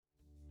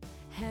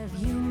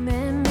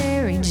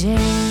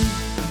legalization.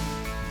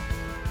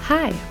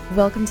 Hi,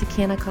 welcome to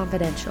Canna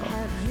Confidential.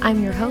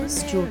 I'm your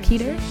host, Jewel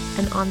Peter,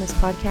 and on this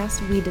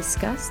podcast, we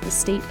discuss the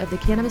state of the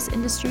cannabis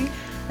industry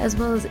as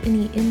well as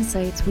any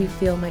insights we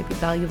feel might be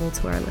valuable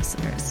to our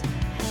listeners.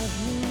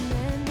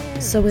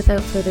 So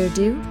without further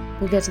ado,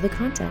 we'll get to the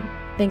content.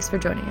 Thanks for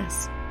joining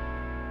us.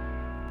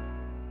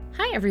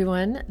 Hi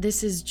everyone,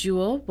 this is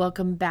Jewel.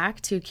 Welcome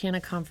back to Canna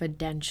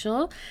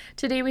Confidential.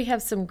 Today we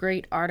have some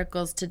great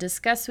articles to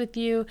discuss with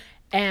you,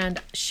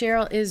 and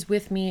Cheryl is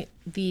with me,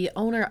 the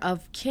owner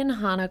of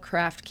Kinhana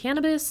Craft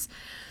Cannabis.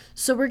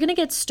 So we're going to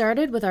get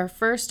started with our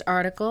first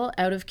article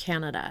out of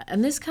Canada,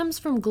 and this comes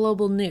from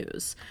Global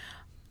News.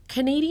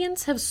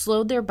 Canadians have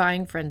slowed their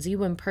buying frenzy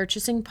when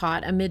purchasing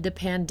pot amid the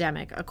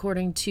pandemic,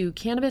 according to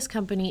cannabis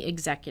company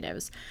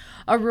executives.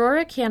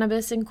 Aurora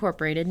Cannabis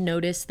Incorporated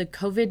noticed the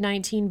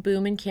COVID-19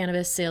 boom in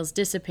cannabis sales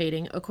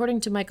dissipating,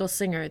 according to Michael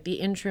Singer, the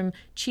interim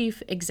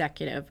chief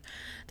executive.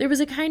 There was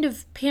a kind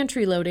of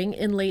pantry loading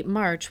in late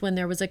March when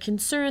there was a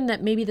concern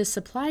that maybe the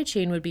supply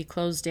chain would be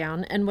closed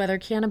down and whether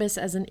cannabis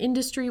as an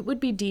industry would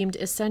be deemed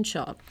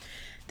essential.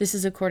 This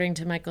is according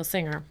to Michael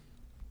Singer.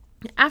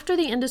 After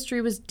the industry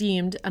was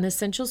deemed an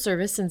essential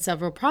service in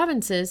several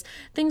provinces,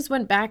 things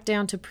went back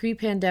down to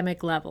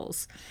pre-pandemic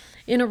levels.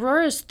 In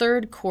Aurora's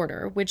third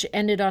quarter, which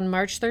ended on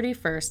March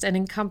 31st and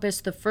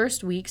encompassed the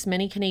first weeks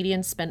many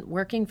Canadians spent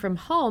working from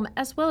home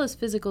as well as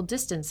physical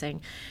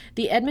distancing,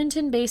 the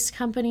Edmonton-based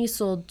company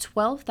sold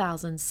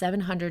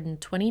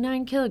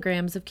 12,729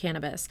 kilograms of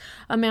cannabis,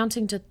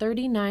 amounting to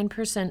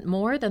 39%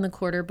 more than the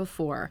quarter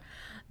before.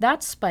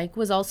 That spike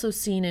was also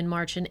seen in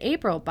March and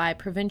April by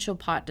provincial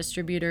pot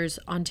distributors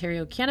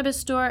Ontario Cannabis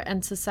Store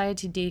and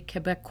Société des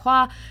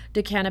Québécois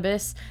de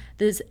Cannabis.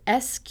 The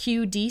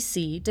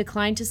SQDC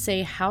declined to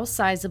say how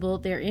sizable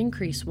their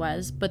increase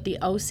was, but the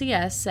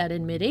OCS said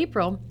in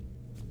mid-April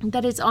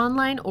that its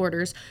online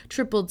orders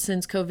tripled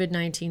since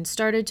COVID-19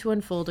 started to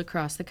unfold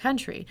across the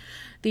country.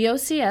 The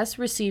OCS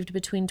received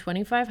between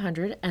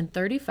 2,500 and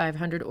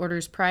 3,500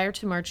 orders prior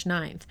to March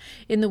 9th.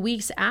 In the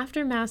weeks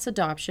after mass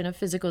adoption of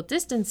physical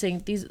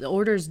distancing, these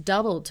orders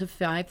doubled to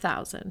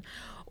 5,000.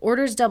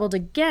 Orders doubled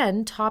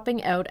again,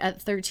 topping out at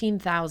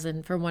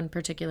 13,000 for one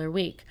particular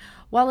week.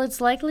 While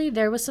it's likely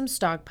there was some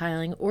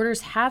stockpiling,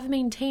 orders have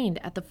maintained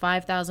at the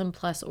 5,000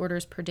 plus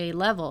orders per day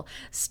level,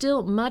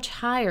 still much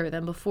higher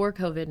than before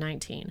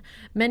COVID-19.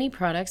 Many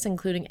products,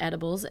 including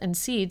edibles and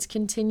seeds,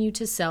 continue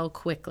to sell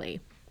quickly.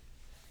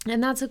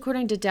 And that's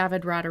according to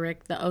David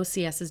Roderick, the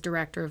OCS's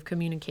Director of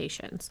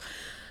Communications.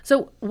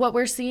 So what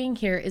we're seeing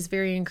here is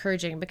very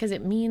encouraging because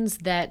it means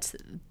that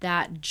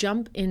that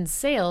jump in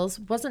sales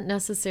wasn't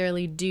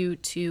necessarily due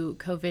to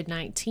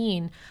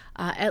COVID-19,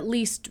 at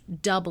least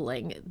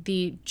doubling.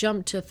 The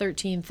jump to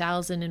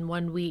 13,000 in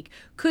 1 week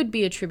could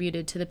be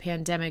attributed to the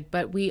pandemic,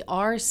 but we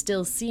are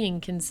still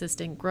seeing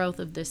consistent growth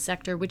of this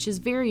sector, which is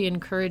very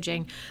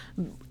encouraging.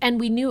 And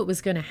we knew it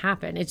was going to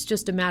happen. It's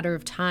just a matter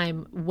of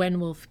time when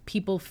will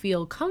people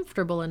feel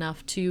comfortable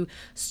enough to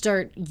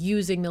start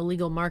using the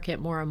legal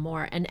market more and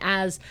more. And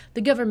as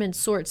the government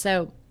sorts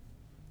out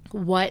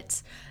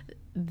what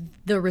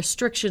the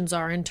restrictions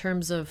are in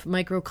terms of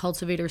micro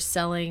cultivators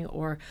selling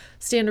or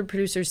standard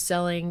producers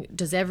selling,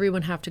 does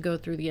everyone have to go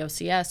through the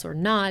OCS or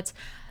not?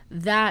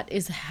 That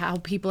is how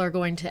people are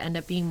going to end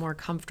up being more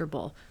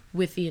comfortable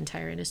with the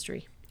entire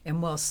industry.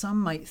 And while some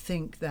might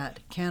think that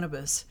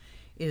cannabis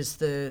is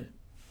the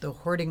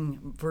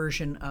hoarding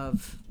version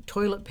of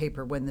toilet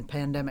paper when the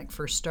pandemic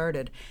first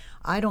started,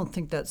 I don't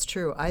think that's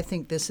true. I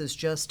think this is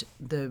just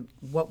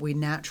what we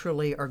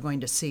naturally are going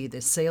to see. The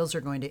sales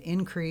are going to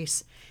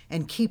increase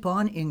and keep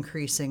on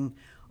increasing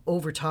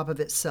over top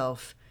of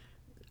itself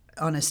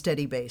on a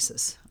steady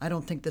basis. I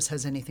don't think this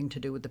has anything to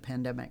do with the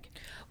pandemic.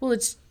 Well,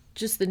 it's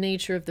just the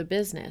nature of the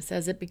business.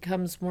 As it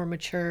becomes more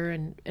mature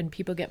and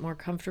people get more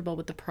comfortable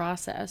with the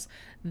process,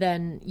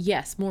 then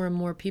yes, more and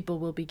more people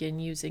will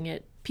begin using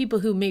it. People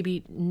who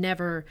maybe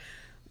never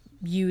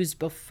used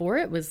before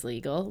it was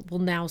legal will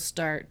now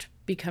start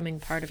becoming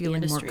part of the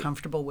industry. Feeling more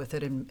comfortable with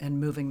it and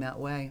moving that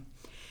way.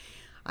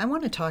 I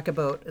want to talk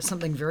about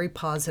something very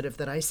positive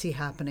that I see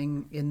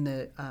happening in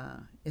the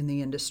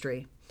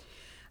industry.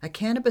 A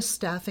cannabis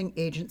staffing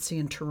agency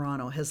in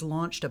Toronto has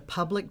launched a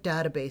public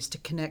database to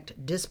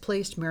connect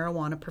displaced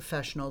marijuana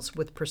professionals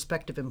with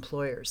prospective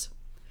employers.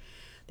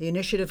 The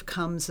initiative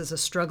comes as a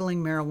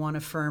struggling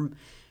marijuana firm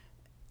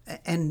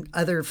and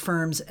other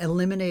firms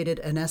eliminated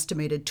an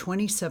estimated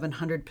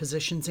 2,700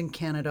 positions in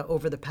Canada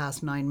over the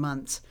past 9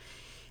 months,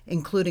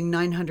 including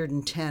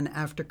 910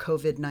 after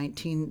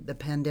COVID-19, the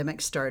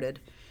pandemic, started,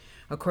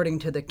 according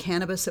to the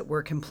Cannabis at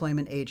Work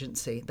Employment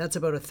Agency. That's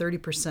about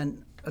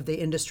 30% of the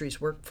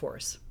industry's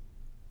workforce.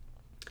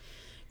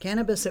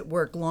 Cannabis at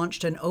Work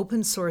launched an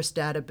open source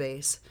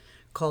database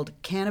called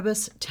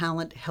Cannabis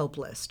Talent Help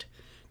List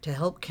to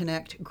help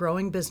connect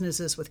growing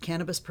businesses with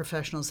cannabis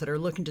professionals that are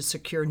looking to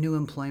secure new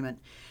employment.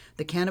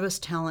 The Cannabis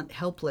Talent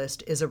Help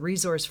List is a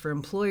resource for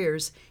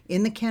employers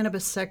in the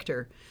cannabis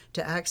sector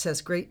to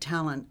access great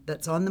talent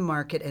that's on the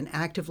market and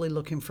actively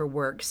looking for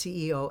work,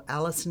 CEO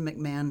Alison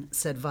McMahon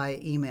said via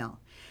email.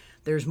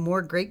 There's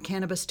more great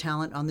cannabis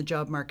talent on the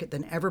job market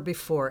than ever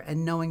before,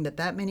 and knowing that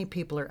that many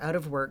people are out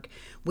of work,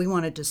 we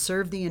wanted to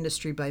serve the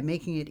industry by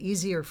making it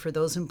easier for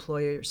those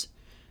employers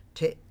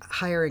to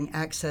hiring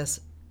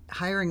access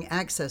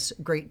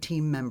great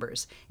team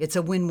members. It's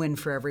a win-win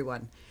for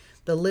everyone.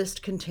 The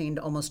list contained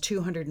almost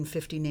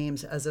 250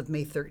 names as of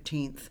May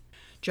 13th.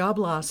 Job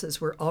losses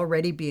were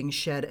already being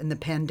shed, and the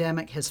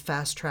pandemic has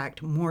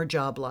fast-tracked more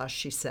job loss,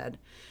 she said.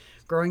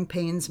 Growing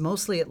pains,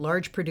 mostly at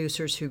large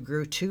producers who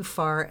grew too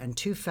far and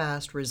too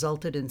fast,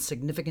 resulted in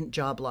significant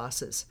job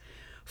losses.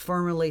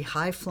 Formerly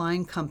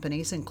high-flying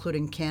companies,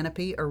 including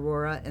Cannabis,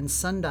 Aurora, and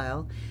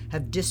Sundial,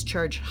 have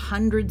discharged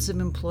hundreds of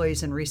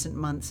employees in recent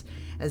months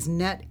as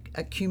net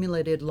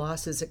accumulated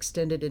losses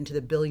extended into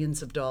the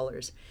billions of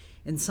dollars.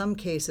 In some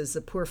cases,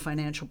 the poor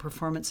financial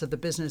performance of the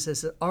business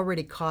has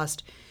already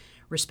cost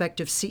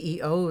respective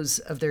CEOs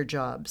of their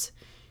jobs.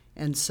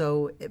 And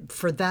so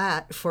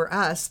for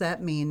us,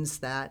 that means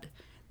that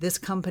this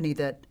company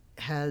that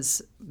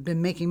has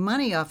been making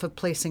money off of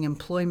placing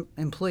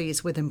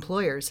employees with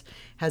employers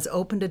has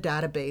opened a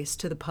database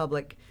to the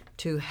public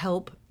to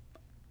help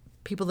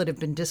people that have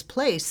been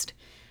displaced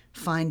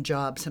find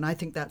jobs. And I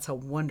think that's a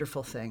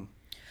wonderful thing.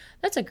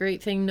 That's a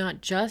great thing,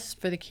 not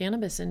just for the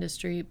cannabis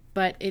industry,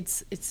 but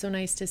it's so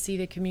nice to see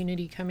the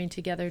community coming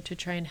together to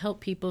try and help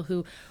people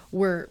who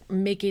were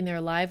making their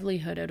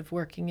livelihood out of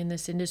working in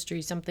this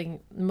industry,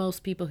 something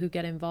most people who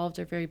get involved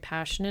are very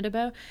passionate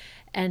about.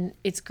 And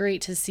it's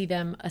great to see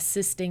them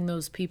assisting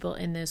those people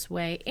in this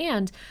way.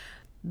 And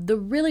the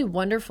really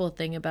wonderful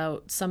thing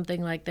about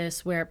something like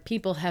this, where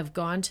people have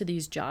gone to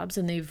these jobs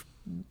and they've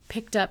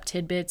picked up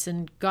tidbits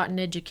and gotten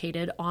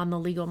educated on the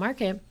legal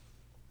market,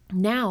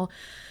 now,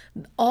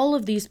 all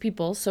of these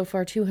people, so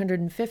far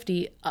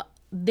 250,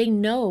 they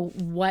know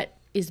what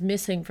is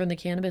missing from the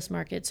cannabis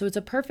market. So it's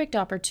a perfect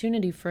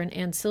opportunity for an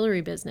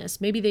ancillary business.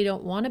 Maybe they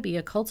don't want to be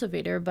a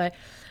cultivator, but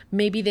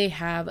maybe they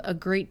have a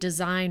great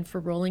design for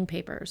rolling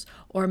papers,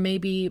 or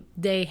maybe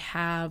they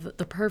have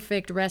the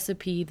perfect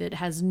recipe that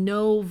has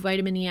no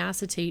vitamin E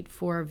acetate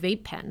for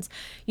vape pens.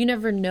 You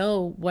never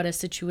know what a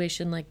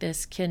situation like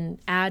this can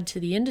add to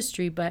the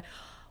industry, but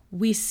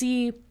we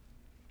see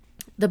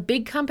the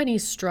big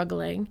companies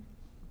struggling,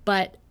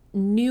 but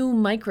new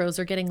micros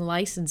are getting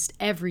licensed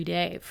every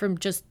day from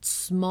just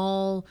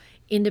small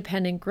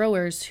independent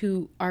growers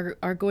who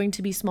are going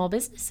to be small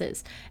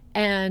businesses.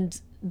 And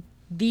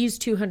these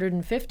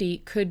 250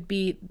 could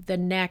be the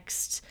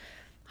next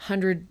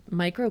 100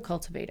 micro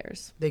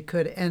cultivators. They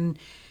could. And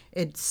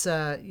it's,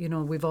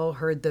 we've all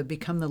heard the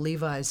become the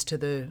Levi's to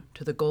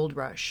the gold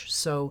rush.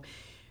 So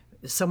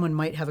someone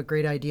might have a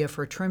great idea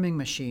for a trimming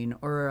machine,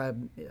 or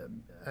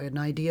an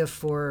idea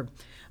for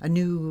a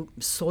new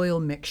soil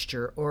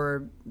mixture,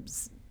 or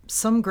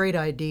some great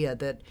idea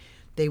that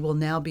they will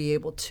now be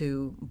able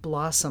to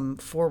blossom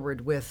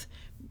forward with,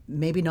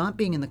 maybe not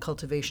being in the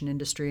cultivation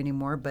industry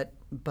anymore,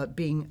 but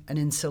being an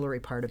ancillary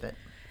part of it.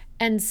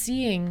 And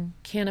seeing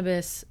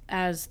cannabis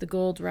as the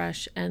gold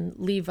rush and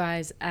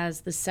Levi's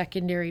as the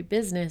secondary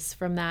business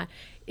from that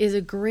is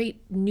a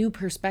great new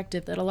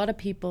perspective that a lot of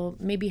people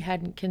maybe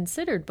hadn't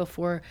considered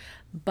before.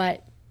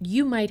 But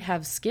you might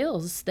have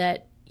skills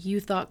that you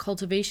thought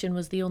cultivation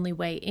was the only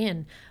way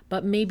in,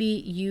 but maybe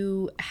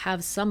you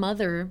have some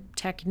other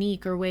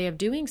technique or way of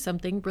doing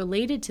something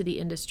related to the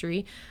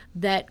industry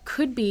that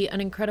could be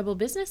an incredible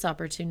business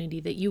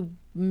opportunity that you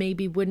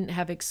maybe wouldn't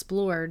have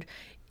explored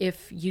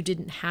if you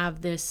didn't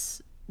have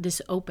this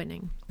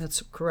opening.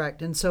 That's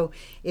correct. And so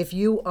if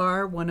you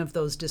are one of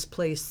those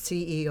displaced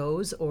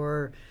CEOs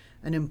or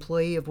an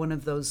employee of one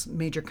of those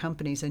major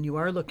companies and you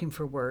are looking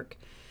for work,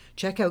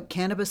 check out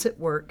Cannabis at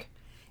Work,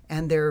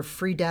 and their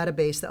free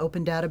database, the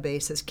open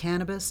database, is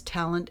Cannabis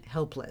Talent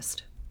Help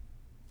List.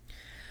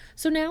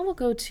 So now we'll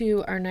go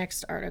to our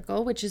next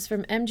article, which is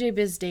from MJ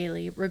Biz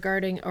Daily,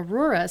 regarding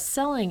Aurora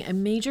selling a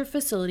major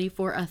facility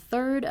for a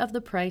third of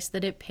the price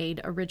that it paid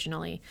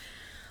originally.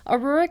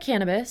 Aurora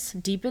Cannabis,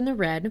 deep in the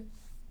red,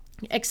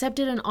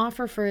 accepted an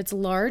offer for its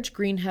large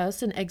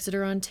greenhouse in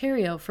Exeter,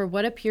 Ontario, for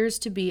what appears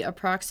to be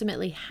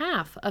approximately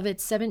half of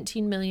its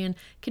 17 million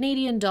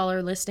Canadian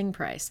dollar listing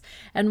price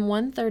and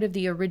 1/3 of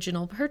the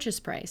original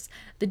purchase price.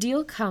 The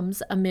deal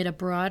comes amid a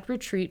broad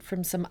retreat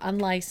from some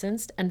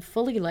unlicensed and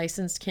fully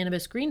licensed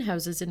cannabis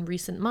greenhouses in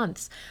recent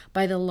months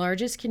by the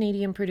largest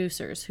Canadian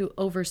producers, who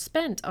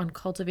overspent on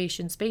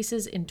cultivation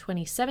spaces in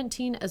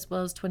 2017 as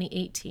well as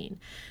 2018.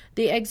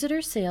 The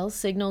Exeter sale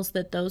signals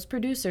that those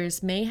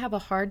producers may have a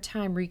hard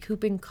time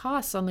recouping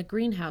costs on the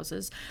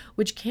greenhouses,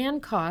 which can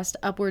cost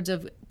upwards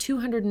of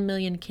 200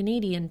 million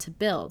Canadian to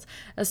build,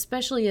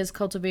 especially as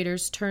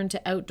cultivators turn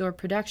to outdoor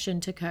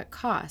production to cut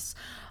costs.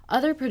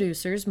 Other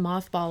producers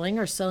mothballing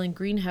or selling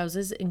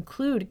greenhouses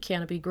include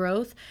Canopy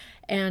Growth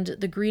and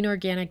the Green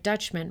Organic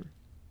Dutchman.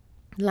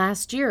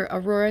 Last year,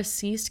 Aurora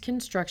ceased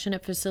construction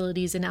at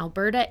facilities in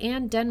Alberta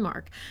and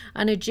Denmark.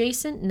 An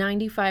adjacent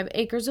 95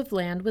 acres of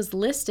land was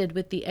listed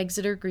with the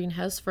Exeter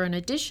greenhouse for an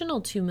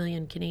additional 2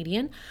 million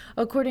Canadian,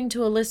 according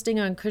to a listing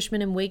on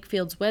Cushman &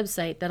 Wakefield's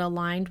website that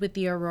aligned with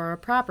the Aurora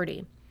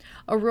property.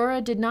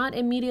 Aurora did not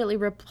immediately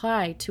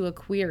reply to a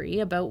query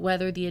about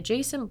whether the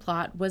adjacent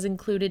plot was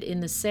included in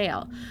the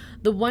sale.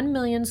 The 1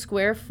 million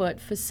square foot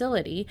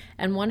facility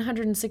and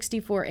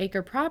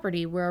 164-acre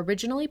property were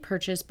originally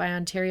purchased by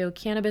Ontario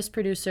cannabis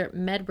producer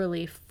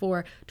MedReleaf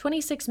for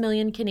 26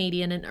 million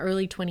Canadian in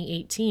early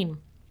 2018.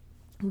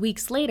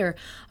 Weeks later,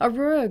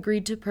 Aurora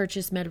agreed to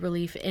purchase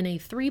MedReleaf in a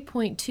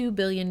 $3.2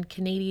 billion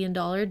Canadian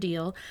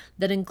deal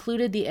that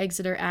included the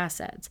Exeter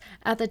assets.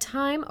 At the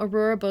time,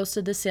 Aurora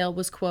boasted the sale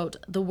was, quote,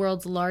 the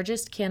world's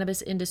largest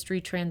cannabis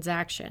industry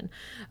transaction.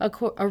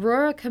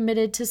 Aurora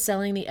committed to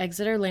selling the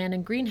Exeter land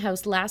and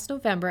greenhouse last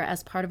November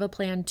as part of a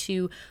plan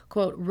to,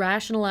 quote,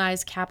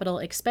 rationalize capital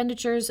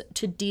expenditures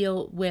to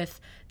deal with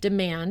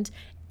demand,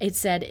 it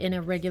said in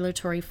a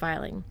regulatory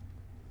filing.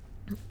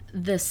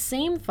 The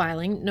same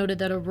filing noted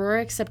that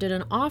Aurora accepted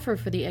an offer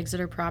for the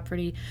Exeter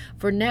property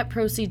for net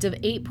proceeds of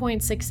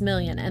 $8.6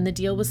 million, and the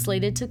deal was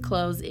slated to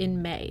close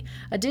in May.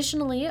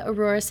 Additionally,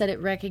 Aurora said it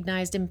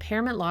recognized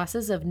impairment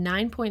losses of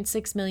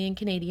 $9.6 million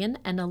Canadian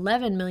and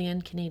 $11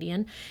 million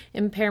Canadian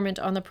impairment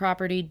on the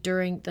property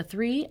during the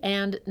 3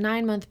 and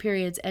 9 month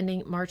periods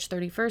ending March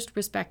 31st,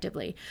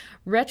 respectively.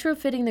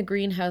 Retrofitting the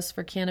greenhouse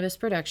for cannabis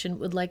production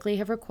would likely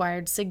have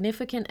required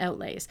significant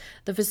outlays.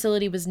 The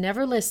facility was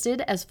never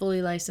listed as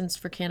fully licensed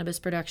for cannabis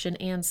production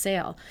and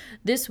sale.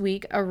 This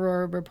week,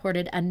 Aurora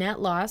reported a net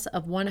loss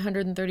of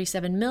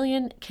 137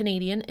 million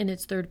Canadian in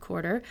its third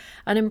quarter,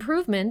 an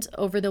improvement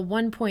over the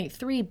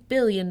 1.3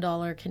 billion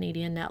dollar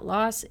Canadian net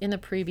loss in the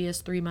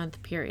previous 3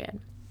 month period.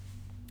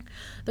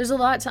 There's a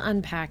lot to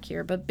unpack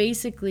here, but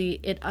basically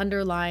it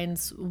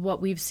underlines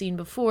what we've seen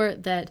before,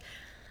 that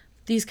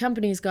these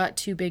companies got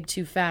too big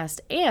too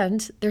fast,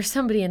 and there's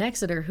somebody in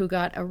Exeter who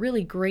got a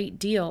really great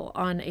deal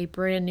on a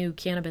brand new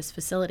cannabis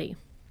facility.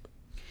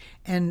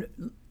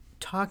 And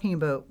talking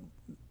about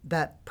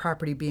that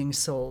property being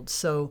sold,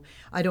 so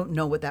I don't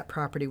know what that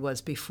property was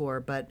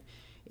before, but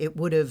it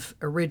would have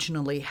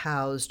originally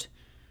housed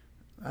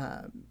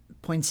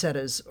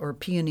poinsettias or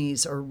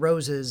peonies or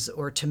roses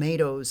or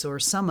tomatoes or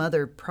some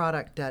other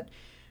product that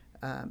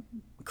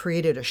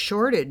created a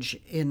shortage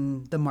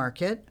in the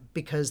market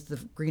because the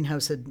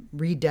greenhouse had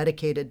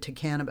rededicated to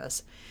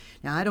cannabis.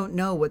 Now, I don't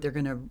know what they're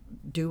going to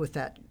do with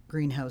that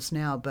greenhouse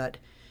now, but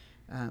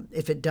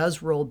if it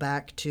does roll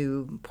back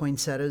to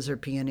poinsettias or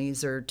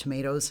peonies or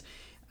tomatoes,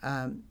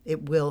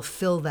 it will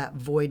fill that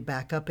void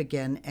back up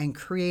again and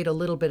create a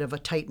little bit of a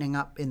tightening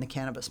up in the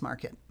cannabis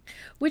market.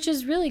 Which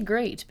is really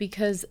great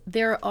because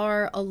there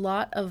are a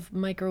lot of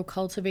micro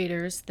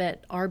cultivators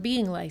that are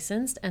being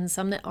licensed and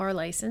some that are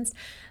licensed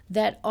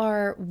that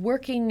are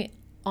working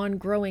on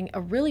growing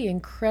a really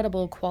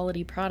incredible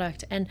quality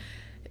product. And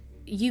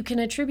you can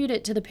attribute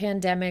it to the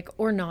pandemic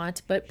or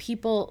not, but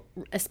people,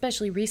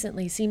 especially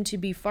recently, seem to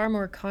be far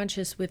more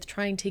conscious with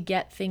trying to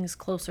get things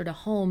closer to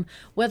home,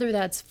 whether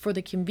that's for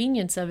the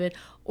convenience of it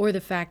or the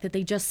fact that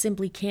they just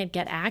simply can't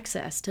get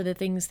access to the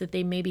things that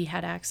they maybe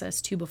had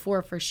access to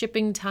before for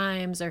shipping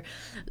times or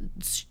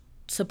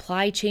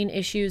supply chain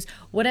issues.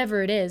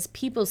 Whatever it is,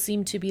 people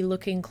seem to be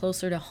looking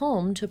closer to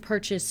home to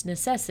purchase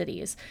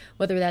necessities,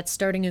 whether that's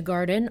starting a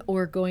garden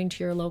or going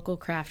to your local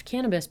craft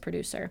cannabis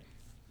producer.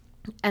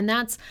 And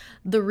that's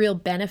the real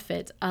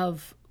benefit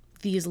of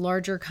these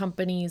larger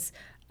companies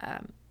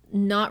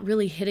not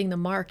really hitting the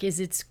mark, is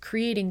it's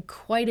creating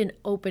quite an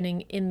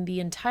opening in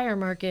the entire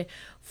market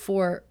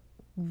for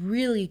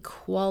really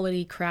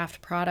quality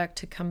craft product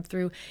to come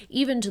through,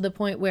 even to the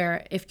point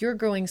where if you're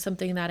growing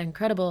something that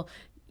incredible,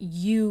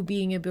 you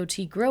being a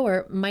boutique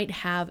grower might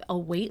have a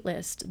wait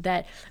list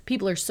that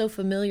people are so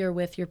familiar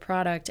with your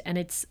product,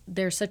 and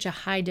there's such a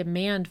high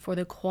demand for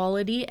the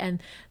quality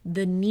and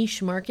the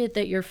niche market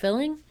that you're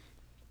filling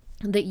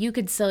that you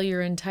could sell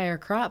your entire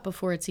crop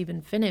before it's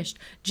even finished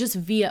just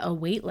via a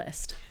wait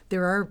list.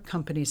 There are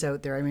companies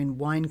out there,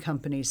 wine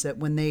companies, that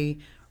when they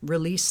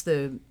release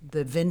the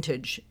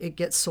vintage, it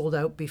gets sold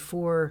out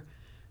before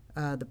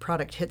the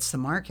product hits the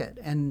market.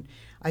 And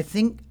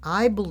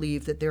I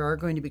believe that there are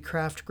going to be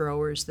craft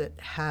growers that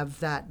have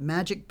that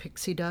magic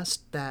pixie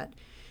dust that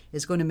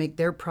is going to make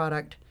their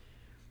product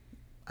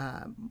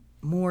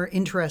more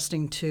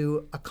interesting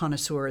to a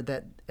connoisseur,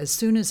 that as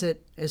soon as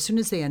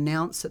they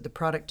announce that the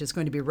product is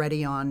going to be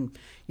ready on,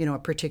 a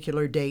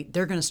particular date,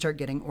 they're going to start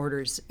getting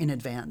orders in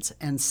advance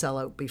and sell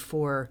out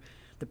before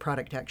the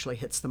product actually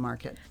hits the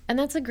market. And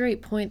that's a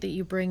great point that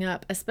you bring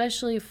up,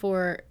 especially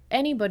for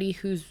anybody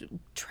who's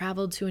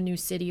traveled to a new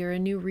city or a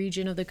new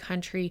region of the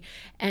country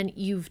and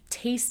you've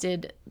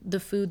tasted the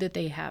food that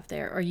they have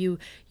there, or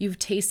you've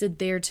tasted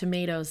their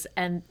tomatoes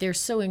and they're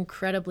so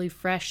incredibly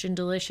fresh and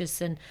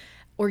delicious,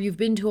 or you've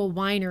been to a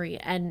winery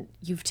and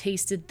you've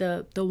tasted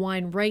the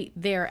wine right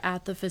there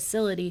at the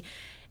facility.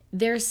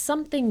 There's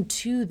something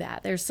to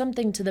that. There's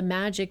something to the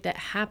magic that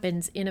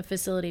happens in a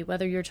facility,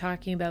 whether you're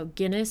talking about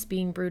Guinness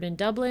being brewed in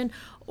Dublin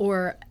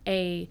or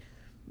a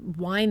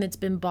wine that's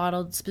been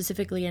bottled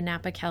specifically in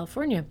Napa,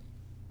 California.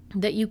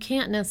 that you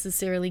can't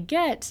necessarily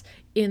get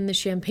in the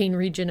Champagne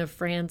region of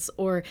France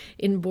or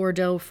in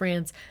Bordeaux,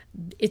 France.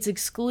 It's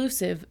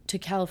exclusive to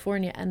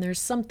California, and there's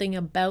something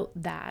about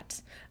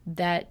that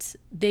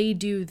they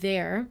do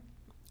there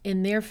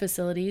in their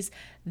facilities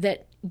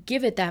that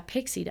give it that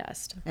pixie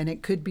dust. And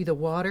it could be the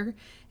water,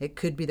 it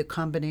could be the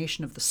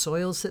combination of the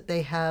soils that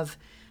they have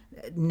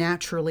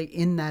naturally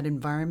in that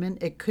environment.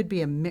 It could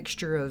be a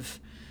mixture of,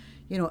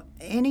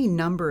 any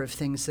number of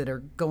things that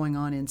are going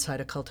on inside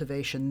a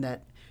cultivation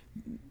that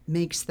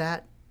makes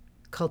that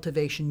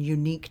cultivation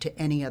unique to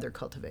any other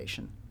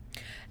cultivation.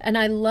 And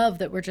I love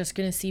that we're just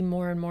going to see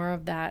more and more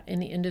of that in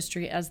the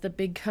industry as the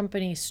big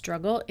companies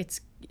struggle.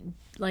 It's,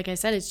 like I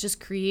said, it's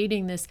just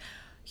creating this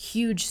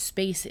huge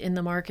space in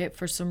the market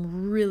for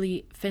some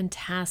really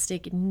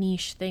fantastic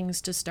niche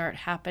things to start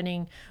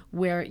happening,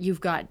 where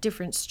you've got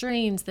different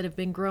strains that have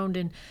been grown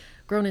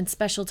in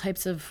special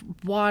types of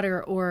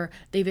water, or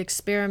they've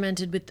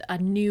experimented with a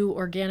new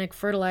organic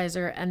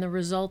fertilizer and the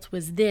result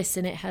was this,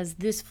 and it has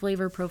this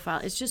flavor profile.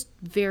 It's just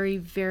very,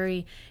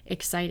 very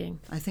exciting.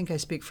 I think I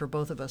speak for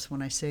both of us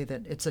when I say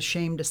that it's a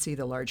shame to see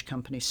the large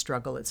companies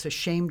struggle. It's a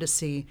shame to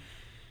see,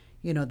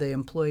 the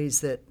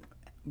employees that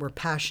were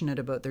passionate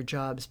about their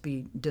jobs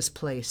be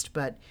displaced,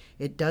 but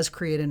it does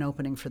create an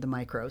opening for the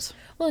micros.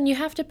 Well, and you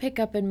have to pick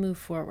up and move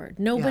forward.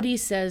 Nobody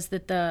says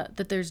that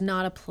there's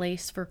not a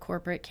place for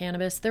corporate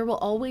cannabis. There will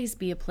always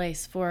be a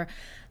place for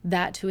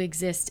that to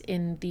exist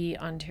in the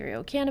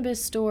Ontario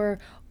Cannabis Store,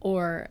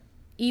 or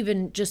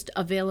even just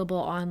available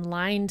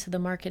online to the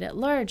market at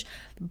large.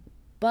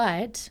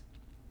 But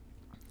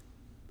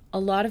a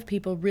lot of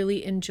people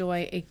really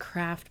enjoy a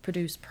craft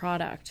produced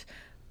product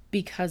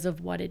because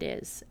of what it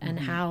is and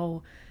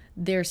how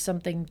there's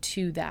something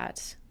to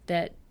that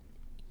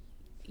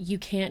you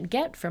can't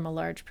get from a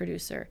large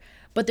producer.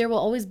 But there will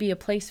always be a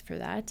place for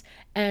that.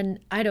 And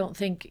I don't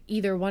think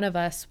either one of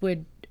us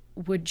would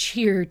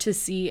cheer to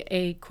see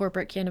a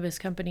corporate cannabis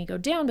company go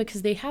down,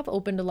 because they have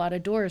opened a lot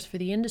of doors for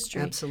the industry.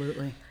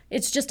 Absolutely.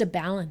 It's just a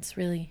balance,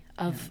 really,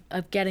 of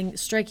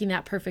striking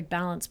that perfect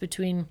balance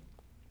between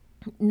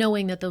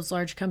knowing that those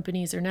large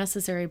companies are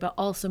necessary, but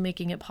also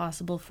making it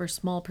possible for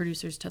small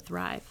producers to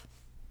thrive.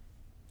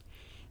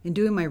 In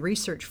doing my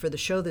research for the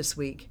show this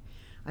week,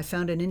 I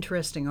found an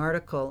interesting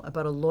article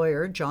about a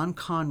lawyer, John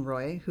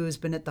Conroy, who has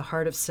been at the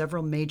heart of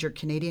several major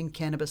Canadian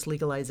cannabis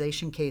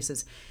legalization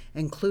cases,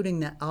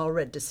 including the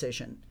Aurora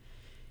decision.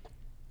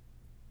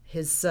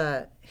 His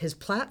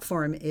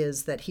platform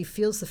is that he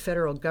feels the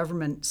federal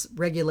government's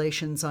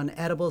regulations on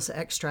edibles,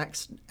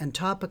 extracts, and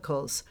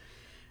topicals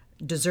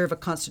deserve a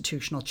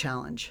constitutional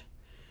challenge.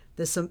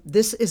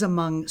 This is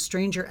among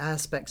stranger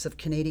aspects of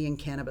Canadian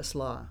cannabis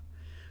law.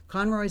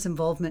 Conroy's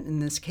involvement in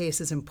this case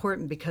is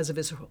important because of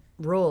his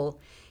role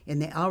in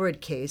the Aurora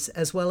case,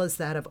 as well as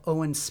that of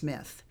Owen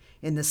Smith.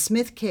 In the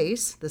Smith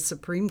case, the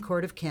Supreme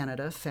Court of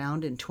Canada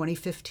found in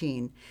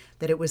 2015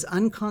 that it was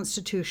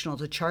unconstitutional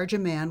to charge a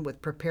man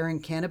with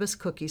preparing cannabis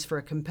cookies for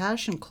a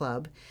compassion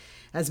club,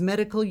 as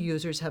medical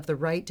users have the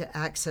right to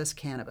access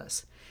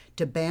cannabis.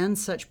 To ban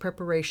such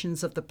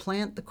preparations of the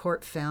plant, the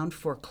court found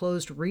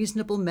foreclosed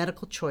reasonable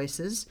medical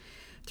choices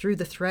through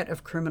the threat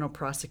of criminal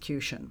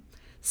prosecution.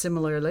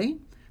 Similarly,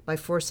 by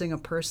forcing a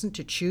person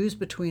to choose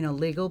between a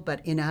legal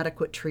but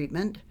inadequate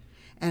treatment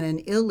and an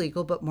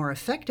illegal but more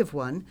effective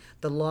one,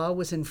 the law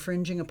was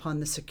infringing upon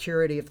the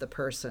security of the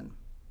person.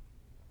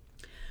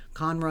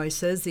 Conroy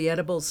says the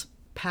edibles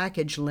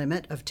package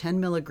limit of 10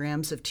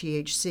 milligrams of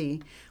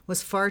THC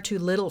was far too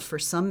little for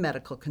some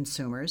medical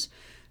consumers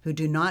who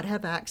do not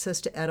have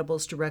access to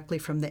edibles directly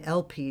from the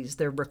LPs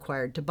they're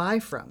required to buy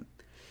from.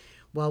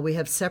 While we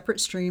have separate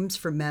streams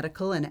for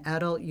medical and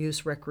adult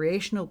use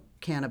recreational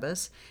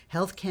cannabis,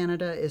 Health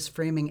Canada is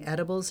framing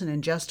edibles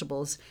and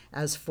ingestibles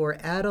as for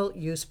adult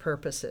use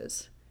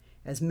purposes.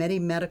 As many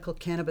medical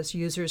cannabis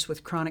users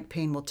with chronic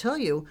pain will tell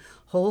you,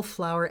 whole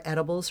flower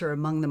edibles are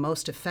among the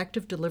most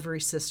effective delivery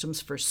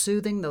systems for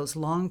soothing those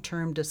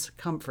long-term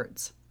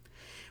discomforts,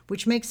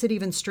 which makes it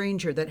even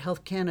stranger that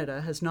Health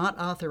Canada has not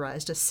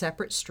authorized a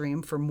separate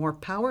stream for more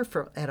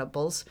powerful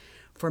edibles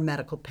for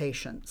medical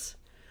patients.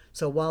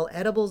 So while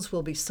edibles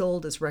will be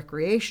sold as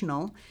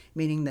recreational,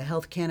 meaning the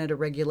Health Canada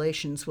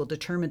regulations will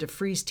determine to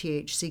freeze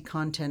THC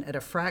content at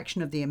a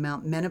fraction of the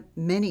amount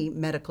many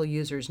medical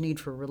users need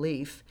for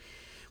relief,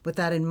 with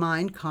that in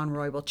mind,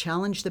 Conroy will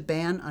challenge the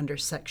ban under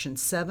Section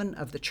 7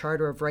 of the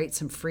Charter of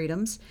Rights and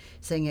Freedoms,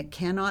 saying it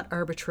cannot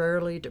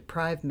arbitrarily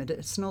deprive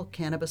medicinal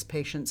cannabis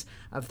patients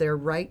of their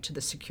right to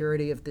the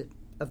security of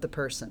the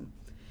person.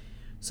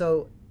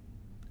 So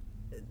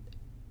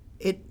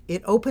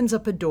it opens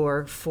up a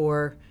door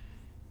for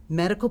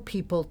medical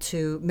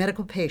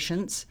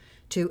patients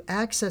to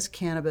access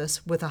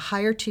cannabis with a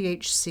higher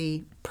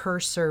THC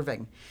per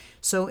serving.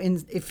 So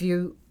in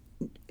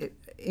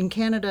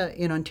Canada,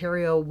 in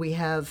Ontario, we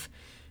have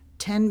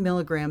 10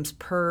 milligrams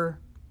per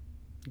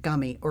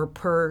gummy or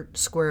per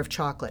square of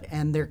chocolate,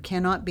 and there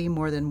cannot be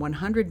more than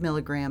 100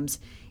 milligrams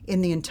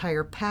in the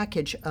entire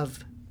package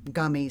of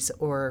gummies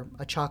or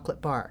a chocolate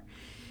bar.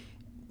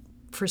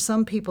 for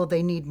some people,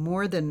 they need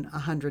more than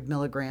 100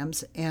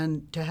 milligrams,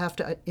 and to have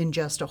to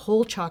ingest a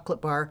whole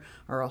chocolate bar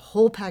or a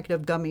whole packet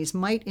of gummies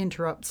might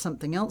interrupt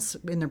something else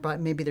in their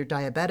body. Maybe they're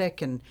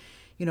diabetic, and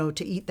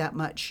to eat that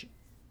much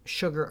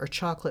sugar or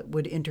chocolate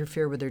would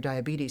interfere with their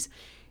diabetes.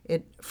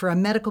 For a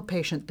medical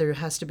patient, there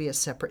has to be a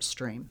separate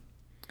stream.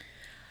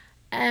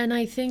 And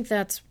I think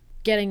that's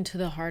getting to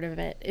the heart of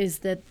it, is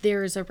that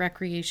there is a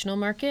recreational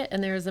market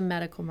and there is a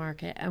medical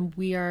market, and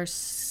we are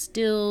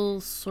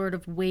still sort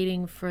of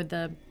waiting for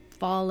the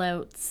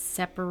fallout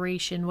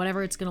separation,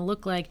 whatever it's going to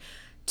look like,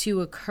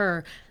 to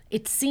occur.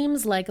 It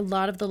seems like a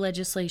lot of the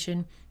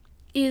legislation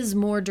is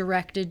more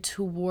directed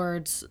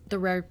towards the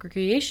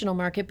recreational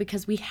market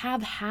because we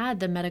have had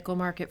the medical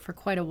market for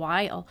quite a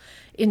while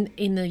in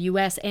the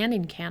US and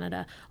in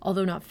Canada,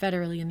 although not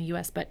federally in the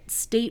US, but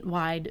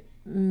statewide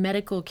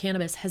medical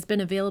cannabis has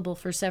been available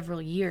for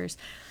several years.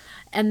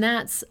 And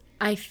that's,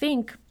 I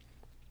think,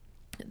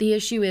 the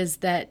issue is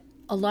that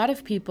a lot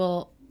of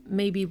people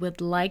maybe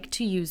would like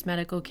to use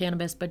medical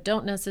cannabis but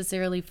don't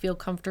necessarily feel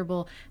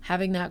comfortable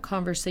having that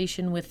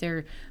conversation with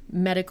their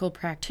medical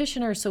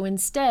practitioner. So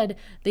instead,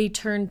 they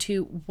turn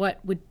to what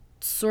would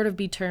sort of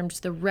be termed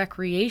the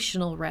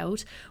recreational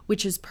route,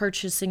 which is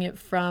purchasing it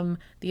from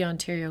the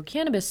Ontario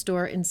Cannabis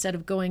Store instead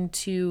of going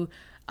to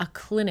a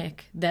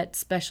clinic that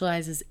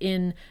specializes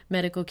in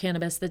medical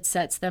cannabis that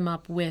sets them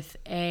up with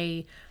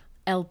a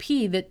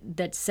LP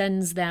that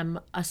sends them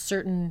a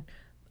certain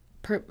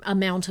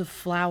amount of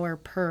flower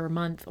per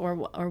month or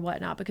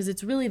whatnot, because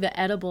it's really the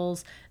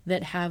edibles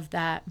that have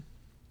that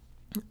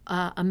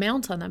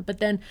amount on them. But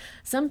then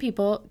some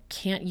people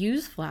can't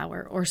use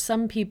flower, or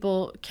some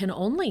people can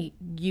only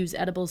use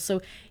edibles.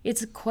 So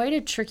it's quite a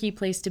tricky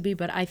place to be.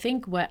 But I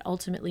think what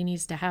ultimately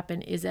needs to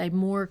happen is a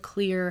more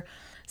clear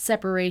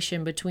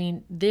separation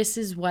between this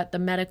is what the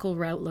medical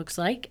route looks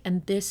like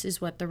and this is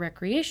what the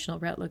recreational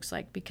route looks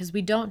like, because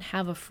we don't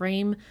have a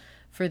frame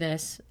for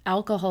this.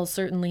 Alcohol,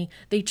 certainly,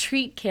 they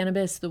treat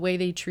cannabis the way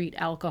they treat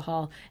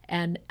alcohol,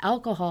 and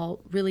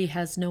alcohol really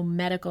has no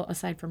medical,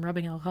 aside from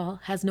rubbing alcohol,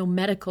 has no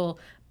medical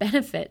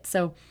benefit.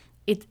 So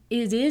it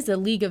is a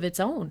league of its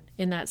own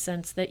in that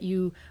sense, that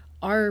you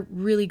are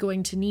really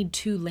going to need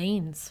two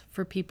lanes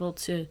for people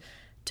to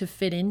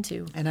fit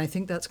into. And I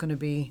think that's going to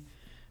be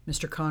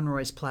Mr.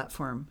 Conroy's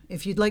platform.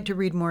 If you'd like to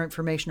read more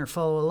information or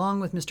follow along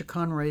with Mr.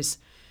 Conroy's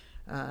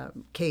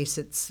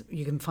case,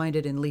 you can find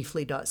it in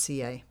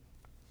leafly.ca.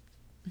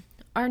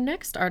 Our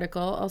next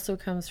article also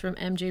comes from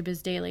MJ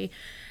Biz Daily.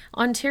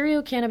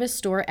 Ontario Cannabis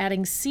Store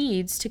adding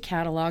seeds to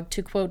catalog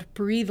to, quote,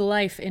 breathe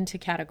life into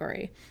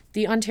category.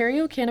 The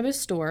Ontario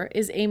Cannabis Store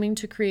is aiming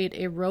to create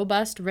a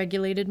robust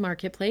regulated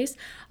marketplace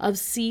of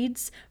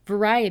seeds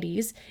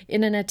varieties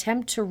in an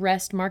attempt to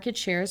wrest market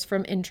shares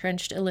from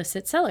entrenched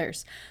illicit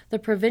sellers. The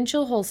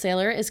provincial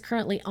wholesaler is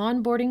currently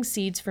onboarding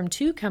seeds from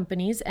 2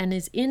 companies and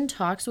is in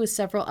talks with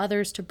several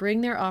others to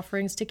bring their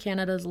offerings to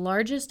Canada's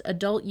largest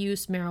adult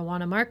use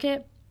marijuana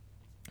market.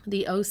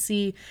 The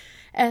OCS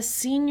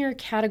Senior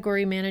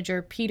Category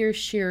Manager Peter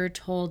Shearer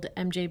told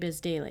MJ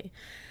Biz Daily.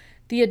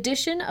 The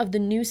addition of the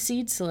new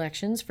seed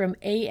selections from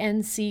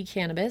ANC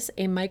Cannabis,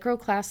 a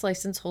microclass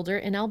license holder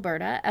in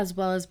Alberta, as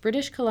well as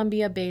British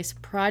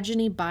Columbia-based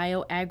Progeny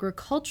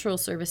Bio-Agricultural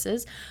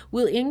Services,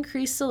 will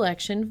increase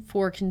selection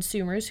for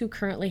consumers who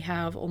currently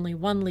have only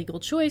one legal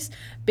choice,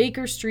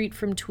 Baker Street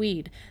from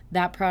Tweed.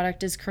 That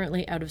product is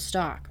currently out of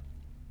stock.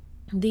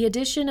 The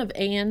addition of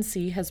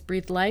ANC has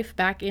breathed life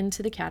back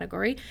into the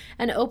category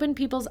and opened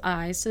people's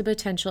eyes to the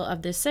potential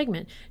of this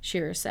segment,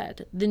 Shearer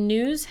said. The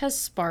news has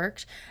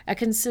sparked a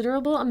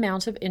considerable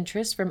amount of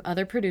interest from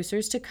other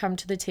producers to come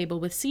to the table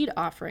with seed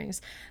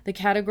offerings. The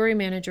category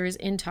manager is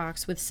in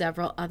talks with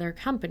several other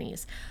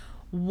companies.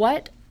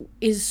 What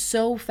is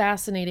so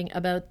fascinating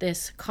about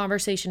this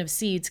conversation of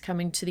seeds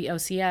coming to the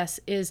OCS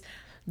is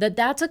that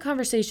that's a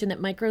conversation that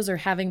micros are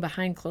having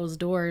behind closed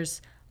doors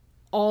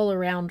all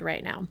around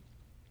right now.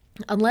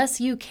 Unless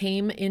you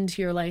came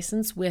into your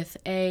license with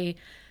a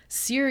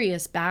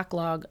serious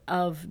backlog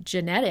of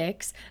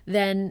genetics,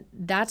 then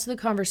that's the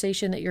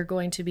conversation that you're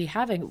going to be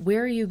having.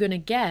 Where are you going to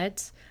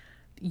get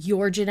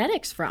your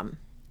genetics from?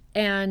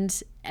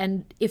 And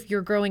if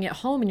you're growing at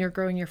home and you're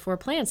growing your 4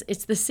 plants,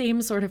 it's the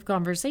same sort of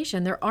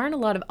conversation. There aren't a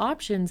lot of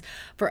options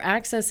for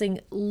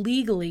accessing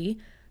legally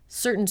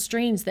certain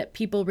strains that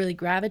people really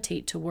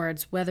gravitate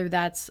towards, whether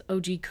that's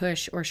OG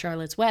Kush or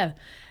Charlotte's Web.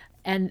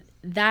 And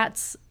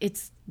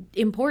it's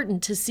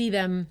important to see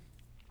them,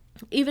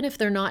 even if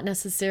they're not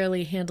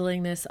necessarily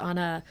handling this on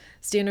a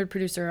standard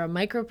producer or a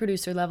micro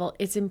producer level,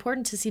 it's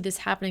important to see this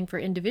happening for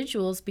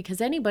individuals,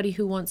 because anybody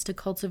who wants to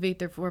cultivate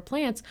their 4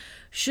 plants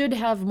should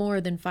have more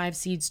than 5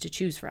 seeds to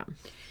choose from.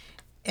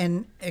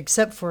 And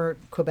except for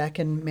Quebec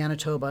and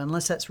Manitoba,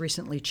 unless that's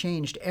recently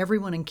changed,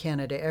 everyone in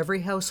Canada,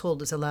 every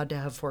household is allowed to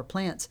have 4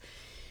 plants.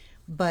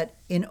 But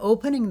in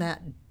opening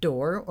that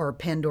door, or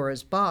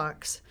Pandora's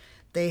box,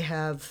 they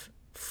have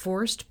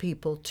forced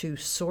people to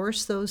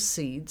source those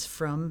seeds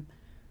from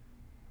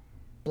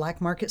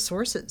black market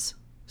sources.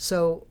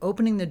 So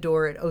opening the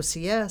door at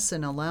OCS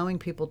and allowing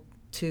people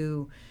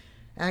to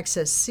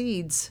access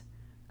seeds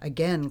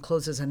again,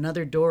 closes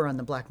another door on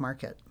the black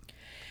market.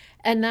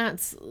 And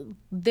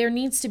there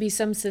needs to be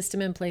some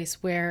system in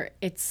place where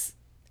it's,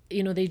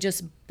 they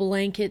just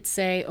blanket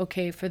say,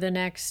 okay, for the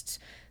next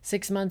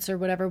 6 months or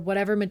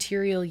whatever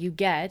material you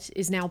get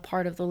is now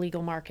part of the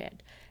legal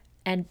market.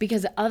 And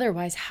because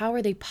otherwise, how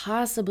are they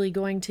possibly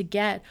going to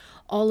get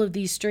all of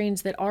these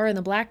strains that are in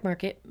the black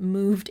market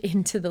moved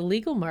into the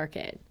legal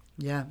market?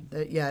 Yeah,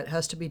 it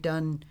has to be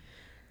done,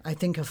 I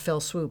think, a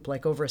fell swoop,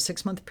 like over a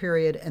 6-month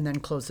period, and then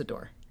close the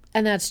door.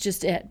 And that's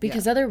just it.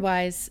 Because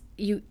otherwise,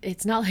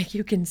 it's not like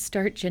you can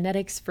start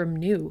genetics from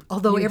new.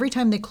 Although every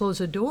time they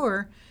close a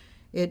door,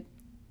 it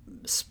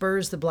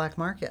spurs the black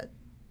market.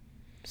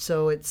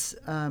 So it's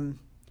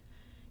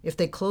if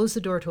they close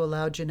the door to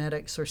allow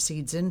genetics or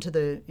seeds into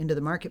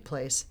the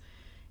marketplace,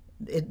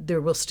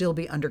 there will still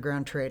be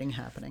underground trading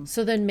happening.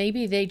 So then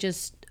maybe they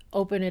just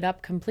open it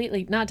up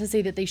completely. Not to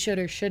say that they should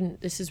or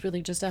shouldn't. This is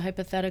really just a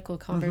hypothetical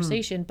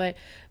conversation. But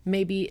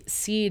maybe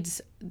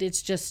seeds,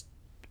 it's just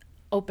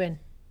open.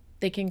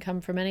 They can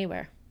come from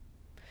anywhere.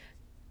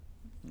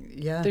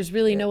 Yeah. There's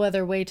really no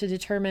other way to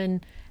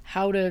determine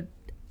how to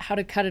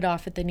cut it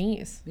off at the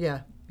knees.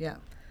 Yeah.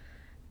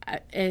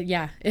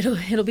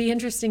 It'll be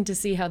interesting to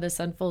see how this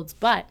unfolds,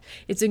 but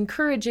it's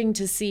encouraging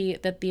to see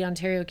that the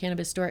Ontario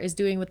Cannabis Store is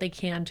doing what they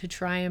can to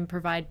try and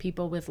provide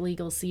people with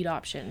legal seed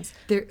options.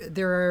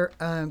 There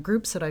are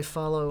groups that I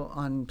follow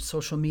on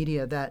social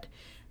media that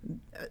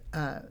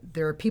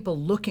there are people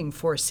looking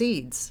for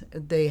seeds.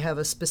 They have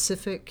a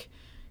specific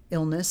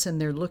illness and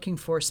they're looking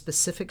for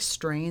specific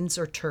strains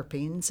or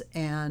terpenes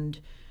and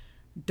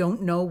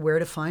don't know where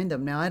to find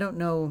them. Now, I don't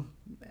know.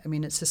 I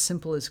mean, it's as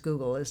simple as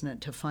Google, isn't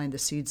it, to find the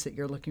seeds that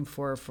you're looking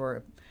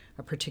for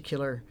a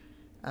particular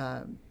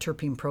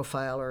terpene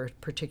profile or a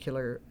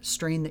particular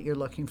strain that you're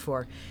looking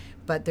for.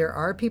 But there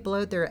are people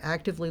out there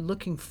actively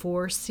looking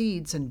for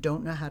seeds and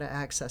don't know how to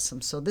access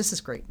them. So this is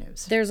great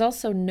news. There's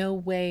also no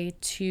way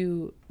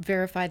to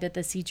verify that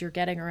the seeds you're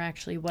getting are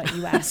actually what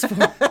you asked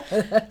for.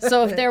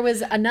 So if there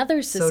was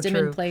another system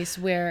in place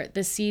where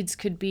the seeds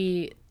could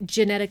be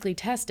genetically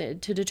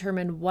tested to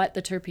determine what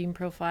the terpene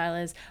profile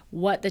is,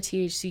 what the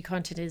THC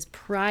content is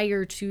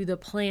prior to the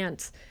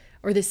plant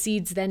or the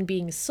seeds then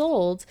being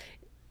sold,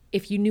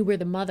 if you knew where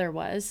the mother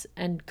was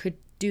and could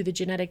do the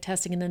genetic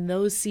testing, and then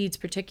those seeds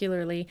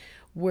particularly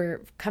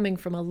were coming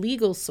from a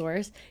legal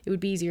source, it would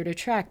be easier to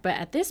track. But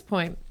at this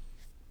point,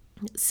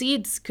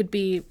 seeds could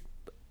be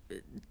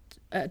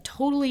a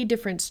totally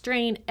different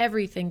strain,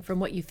 everything from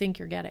what you think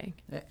you're getting.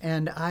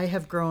 And I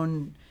have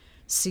grown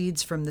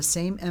seeds from the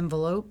same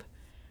envelope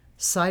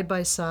side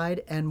by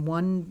side, and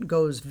one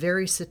goes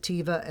very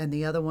sativa and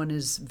the other one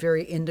is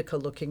very indica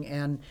looking,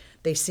 and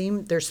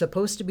they're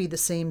supposed to be the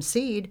same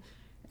seed,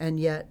 and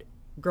yet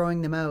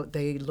growing them out,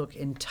 they look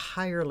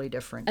entirely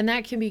different. And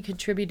that can be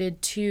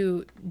contributed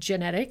to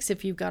genetics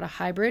if you've got a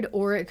hybrid,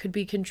 or it could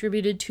be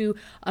contributed to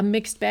a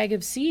mixed bag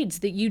of seeds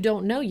that you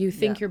don't know. You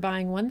think you're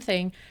buying one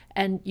thing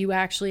and you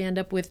actually end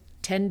up with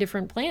 10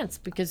 different plants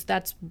because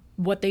that's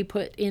what they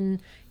put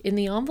in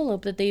the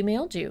envelope that they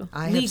mailed you,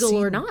 legal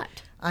or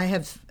not. I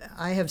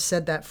have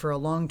said that for a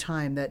long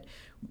time, that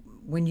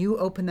when you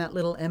open that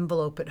little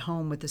envelope at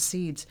home with the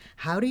seeds,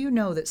 how do you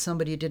know that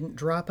somebody didn't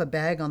drop a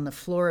bag on the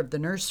floor of the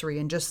nursery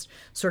and just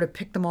sort of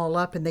pick them all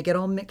up and they get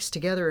all mixed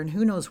together and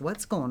who knows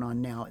what's going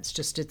on now?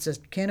 It's a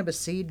cannabis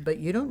seed, but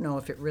you don't know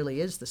if it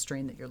really is the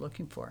strain that you're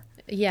looking for.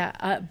 Yeah,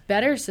 a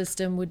better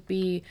system would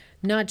be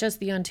not just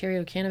the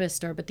Ontario Cannabis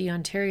Store, but the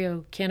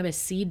Ontario Cannabis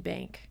Seed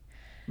Bank.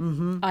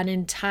 An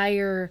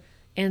entire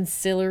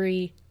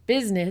ancillary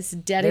business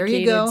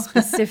dedicated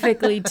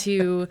specifically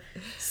to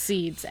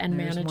seeds and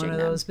managing them. One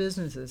of those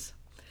businesses.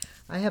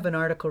 I have an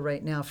article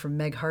right now from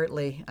Meg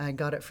Hartley. I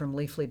got it from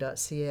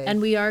leafly.ca. And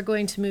we are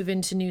going to move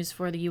into news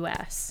for the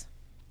U.S.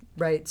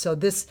 Right. So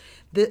this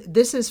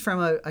is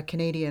from a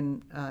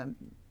Canadian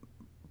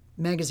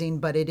magazine,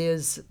 but it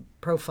is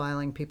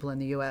profiling people in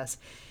the U.S.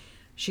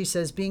 She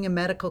says, being a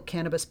medical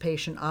cannabis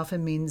patient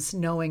often means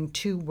knowing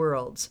two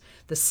worlds,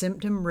 the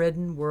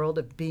symptom-ridden world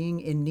of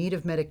being in need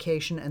of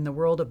medication and the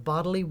world of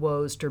bodily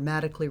woes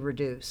dramatically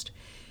reduced.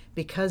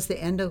 Because the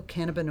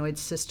endocannabinoid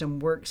system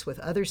works with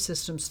other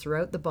systems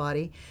throughout the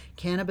body,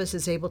 cannabis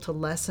is able to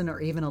lessen or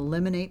even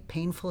eliminate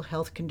painful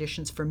health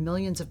conditions for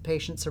millions of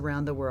patients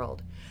around the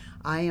world.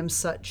 I am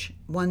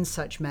one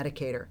such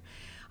medicator.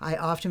 I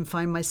often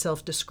find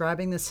myself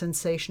describing the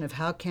sensation of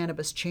how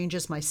cannabis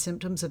changes my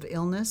symptoms of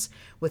illness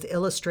with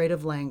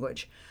illustrative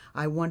language.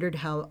 I wondered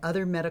how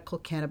other medical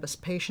cannabis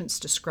patients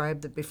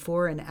describe the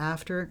before and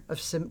after of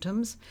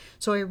symptoms,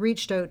 so I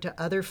reached out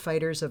to other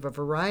fighters of a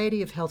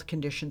variety of health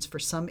conditions for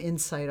some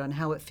insight on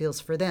how it feels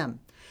for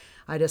them.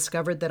 I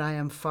discovered that I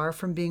am far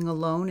from being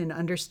alone in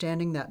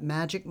understanding that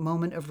magic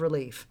moment of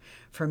relief,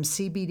 from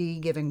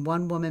CBD giving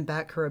one woman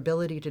back her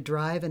ability to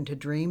drive and to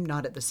dream,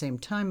 not at the same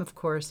time, of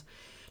course,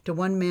 to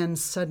one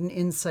man's sudden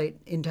insight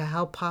into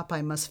how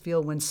Popeye must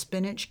feel when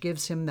spinach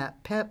gives him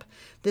that pep.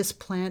 This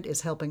plant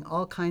is helping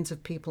all kinds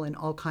of people in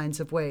all kinds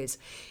of ways.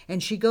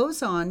 And she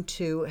goes on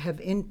to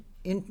have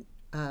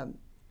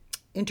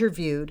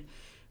interviewed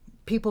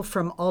people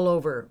from all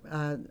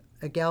over.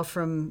 A gal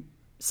from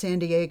San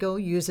Diego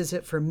uses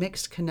it for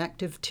mixed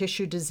connective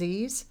tissue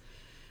disease.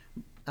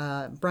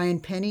 Brian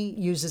Penny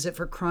uses it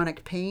for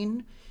chronic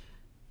pain.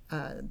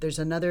 There's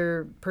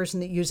another person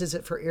that uses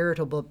it for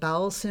irritable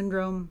bowel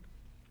syndrome.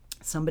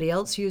 Somebody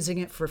else using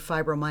it for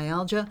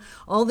fibromyalgia.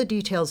 All the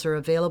details are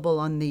available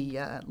on the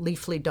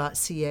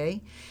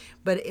leafly.ca.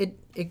 But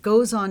it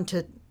goes on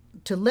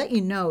to let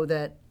you know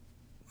that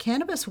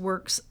cannabis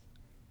works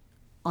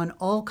on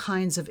all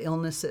kinds of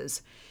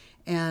illnesses.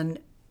 And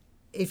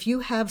if you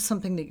have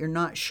something that you're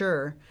not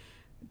sure,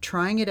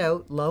 trying it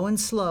out low and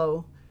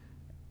slow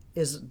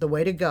is the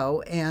way to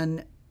go,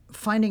 and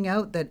finding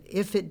out that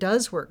if it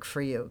does work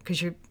for you,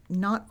 because you're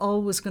not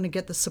always going to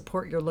get the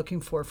support you're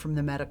looking for from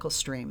the medical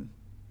stream.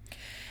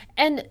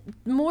 And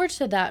more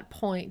to that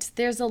point,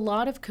 there's a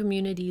lot of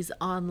communities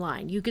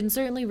online. You can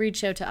certainly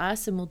reach out to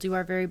us and we'll do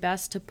our very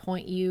best to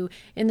point you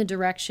in the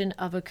direction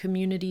of a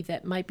community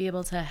that might be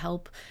able to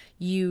help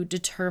you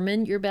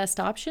determine your best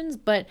options.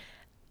 But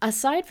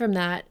aside from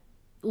that,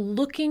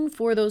 looking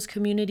for those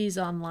communities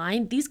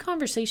online, these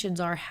conversations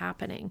are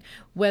happening,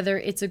 whether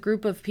it's a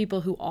group of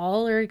people who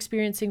all are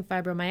experiencing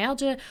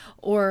fibromyalgia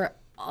or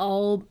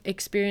all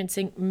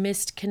experiencing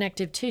mixed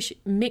connective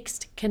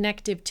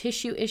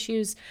tissue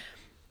issues.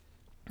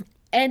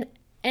 And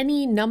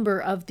any number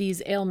of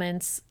these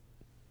ailments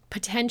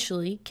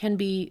potentially can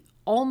be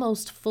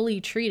almost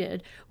fully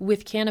treated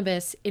with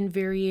cannabis in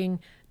varying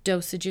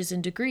dosages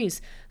and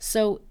degrees.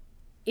 So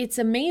it's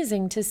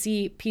amazing to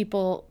see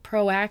people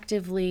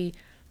proactively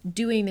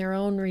doing their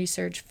own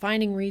research,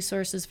 finding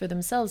resources for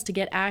themselves to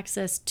get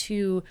access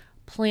to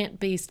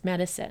plant-based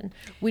medicine,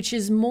 which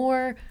is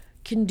more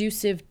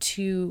conducive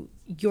to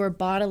your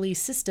bodily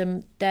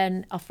system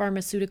than a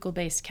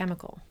pharmaceutical-based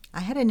chemical. I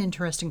had an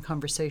interesting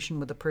conversation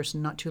with a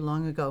person not too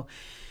long ago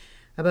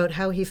about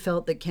how he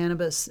felt that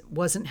cannabis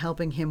wasn't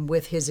helping him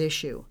with his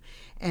issue.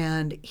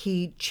 And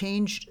he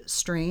changed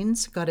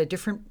strains, got a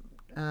different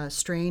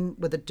strain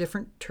with a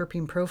different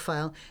terpene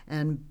profile,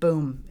 and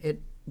boom,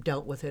 it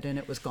dealt with it and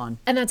it was gone.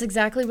 And that's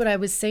exactly what I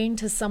was saying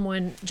to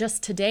someone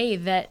just today,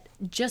 that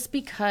just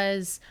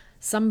because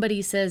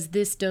somebody says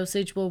this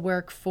dosage will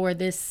work for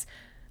this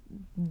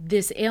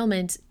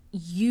ailment,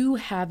 you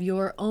have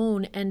your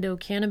own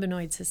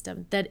endocannabinoid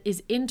system that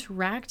is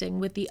interacting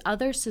with the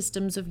other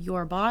systems of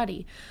your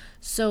body.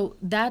 So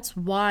that's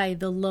why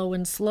the low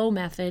and slow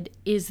method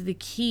is the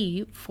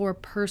key for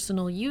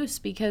personal use,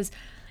 because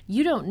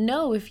you don't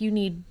know if you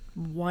need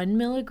 1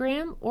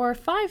 milligram or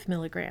 5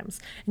 milligrams.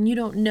 And you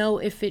don't know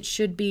if it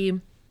should be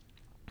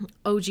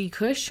OG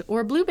Kush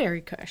or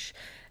Blueberry Kush.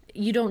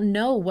 You don't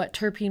know what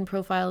terpene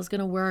profile is going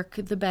to work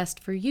the best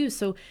for you.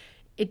 So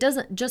it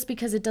doesn't, just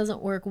because it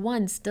doesn't work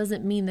once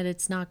doesn't mean that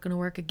it's not going to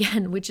work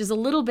again, which is a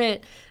little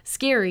bit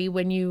scary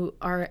when you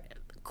are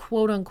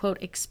quote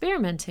unquote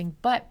experimenting.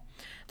 But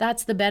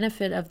that's the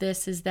benefit of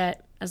this, is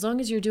that as long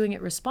as you're doing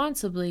it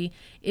responsibly,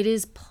 it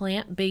is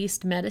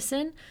plant-based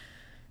medicine.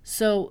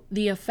 So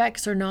the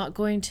effects are not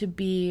going to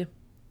be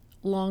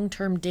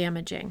long-term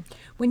damaging.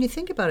 When you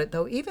think about it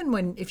though,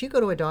 even if you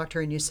go to a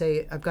doctor and you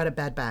say, I've got a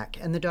bad back,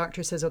 and the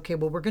doctor says, okay,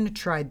 well, we're going to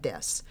try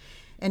this.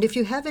 And if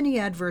you have any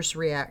adverse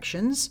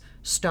reactions,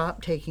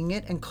 stop taking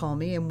it and call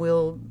me and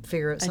we'll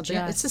figure out something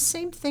out. It's the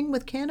same thing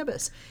with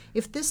cannabis.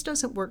 If this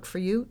doesn't work for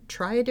you,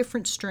 try a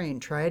different strain,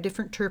 try a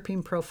different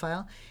terpene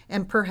profile,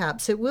 and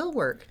perhaps it will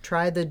work.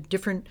 Try the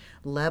different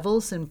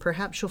levels and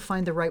perhaps you'll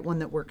find the right one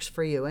that works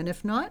for you. And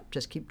if not,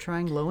 just keep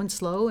trying low and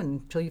slow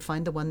until you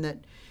find the one that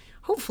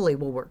hopefully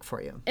will work for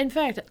you. In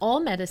fact, all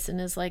medicine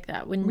is like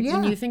that. When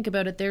you think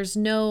about it, there's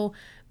no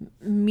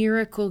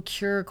miracle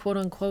cure, quote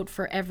unquote,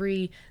 for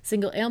every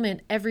single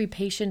ailment. Every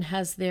patient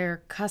has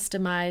their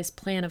customized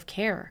plan of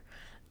care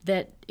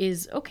that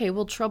is, okay,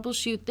 we'll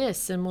troubleshoot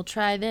this and we'll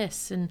try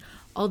this and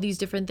all these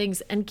different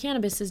things. And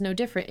cannabis is no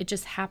different. It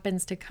just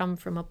happens to come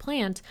from a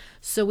plant.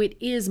 So it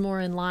is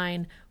more in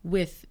line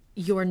with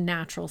your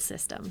natural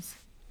systems.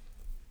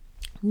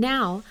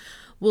 Now,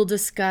 we'll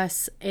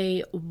discuss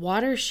a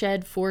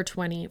watershed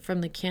 420 from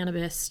the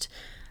Cannabis.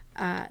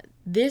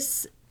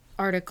 This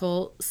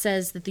article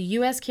says that the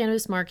U.S.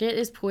 cannabis market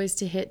is poised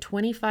to hit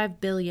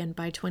 $25 billion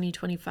by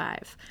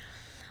 2025.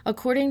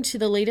 According to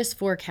the latest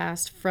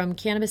forecast from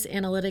cannabis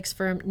analytics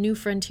firm New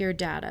Frontier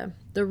Data,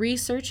 the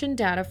research and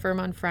data firm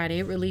on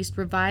Friday released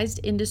revised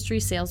industry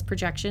sales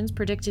projections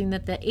predicting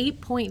that the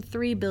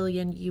 $8.3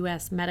 billion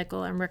U.S.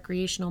 medical and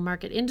recreational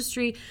market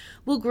industry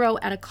will grow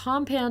at a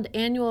compound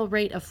annual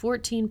rate of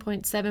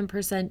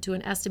 14.7% to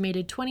an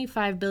estimated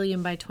 $25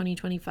 billion by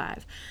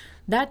 2025.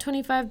 That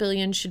 $25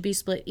 billion should be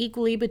split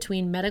equally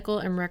between medical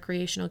and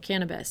recreational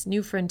cannabis,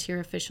 New Frontier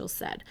officials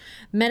said.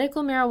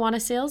 Medical marijuana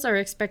sales are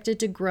expected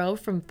to grow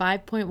from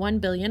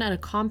 $5.1 billion at a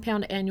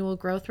compound annual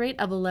growth rate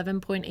of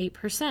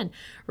 11.8%.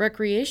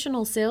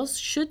 Recreational sales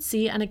should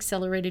see an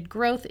accelerated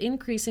growth,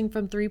 increasing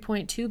from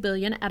 $3.2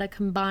 billion at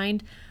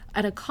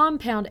a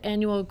compound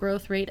annual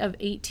growth rate of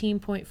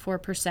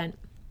 18.4%.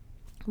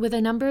 With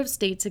a number of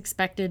states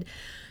expected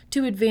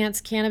to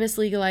advance cannabis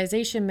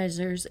legalization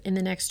measures in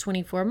the next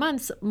 24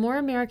 months, more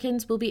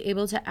Americans will be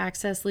able to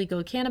access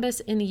legal cannabis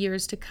in the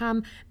years to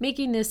come,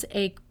 making this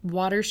a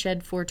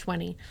watershed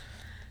 420.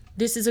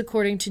 This is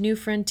according to New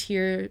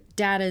Frontier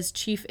Data's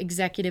chief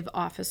executive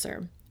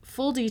officer.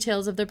 Full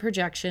details of the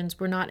projections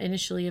were not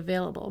initially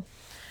available.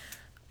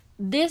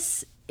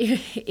 This,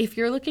 if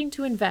you're looking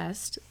to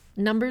invest,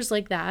 numbers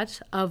like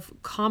that of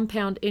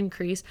compound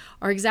increase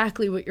are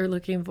exactly what you're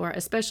looking for,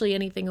 especially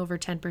anything over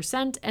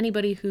 10%.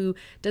 Anybody who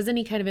does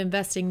any kind of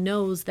investing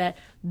knows that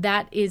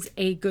that is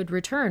a good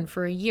return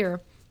for a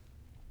year.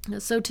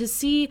 So to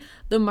see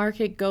the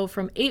market go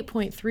from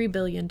 8.3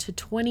 billion to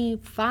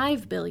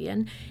 25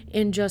 billion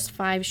in just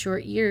 5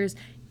 short years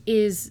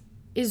is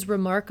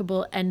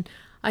remarkable, and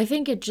I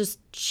think it just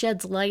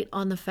sheds light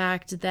on the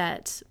fact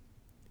that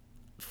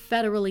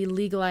federally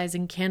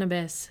legalizing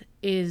cannabis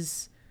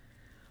is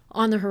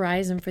on the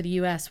horizon for the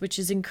US, which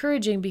is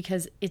encouraging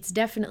because it's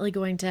definitely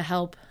going to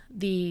help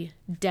the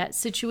debt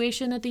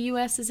situation that the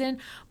US is in,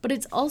 but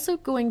it's also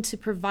going to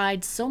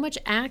provide so much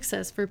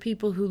access for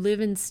people who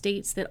live in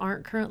states that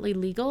aren't currently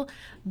legal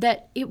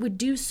that it would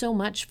do so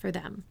much for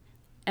them.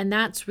 And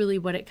that's really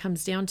what it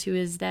comes down to,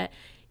 is that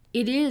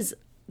it is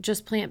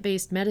just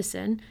plant-based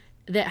medicine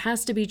that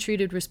has to be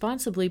treated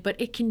responsibly, but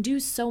it can do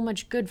so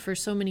much good for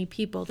so many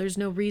people. There's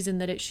no reason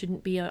that it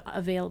shouldn't be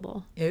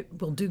available. It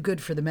will do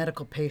good for the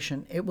medical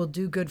patient. It will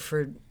do good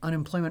for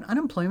unemployment.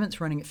 Unemployment's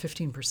running at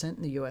 15%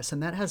 in the U.S.,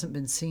 and that hasn't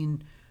been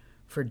seen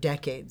for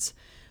decades.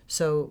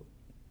 So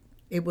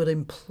it would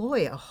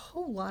employ a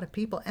whole lot of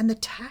people, and the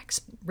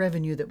tax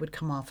revenue that would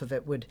come off of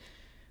it would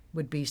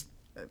be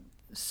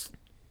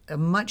a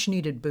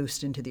much-needed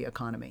boost into the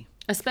economy.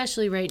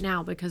 Especially right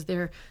now, because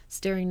they're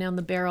staring down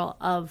the barrel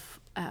of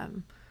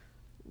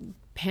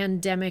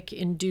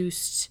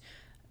pandemic-induced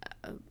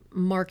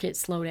market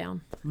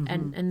slowdown.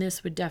 Mm-hmm. And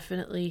this would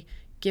definitely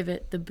give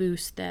it the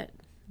boost that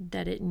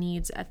it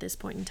needs at this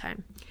point in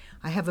time.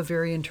 I have a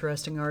very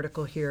interesting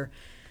article here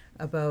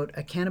about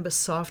a cannabis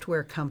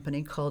software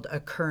company called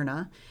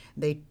Aurora.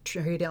 They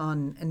trade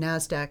on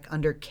NASDAQ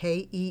under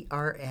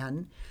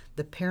KERN.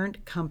 The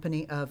parent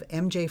company of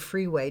MJ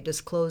Freeway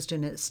disclosed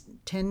in its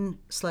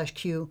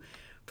 10/Q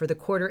for the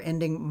quarter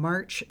ending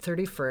March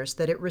 31st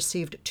that it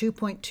received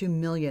 $2.2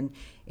 million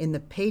in the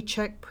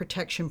Paycheck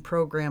Protection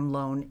Program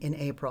loan in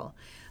April.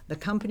 The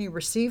company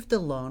received the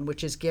loan,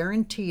 which is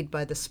guaranteed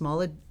by the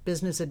Small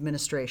Business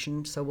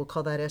Administration, so we'll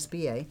call that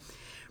SBA,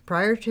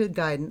 prior to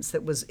guidance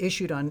that was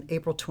issued on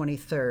April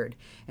 23rd,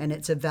 and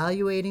it's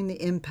evaluating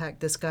the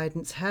impact this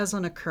guidance has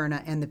on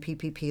Aurora and the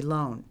PPP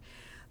loan,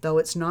 though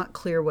it's not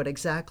clear what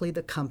exactly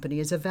the company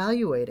is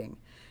evaluating.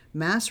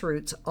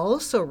 Massroots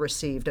also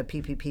received a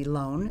PPP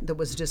loan that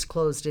was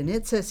disclosed in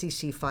its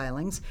SEC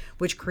filings,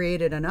 which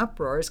created an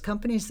uproar as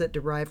companies that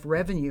derive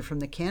revenue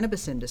from the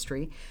cannabis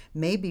industry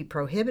may be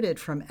prohibited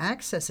from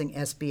accessing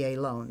SBA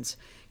loans.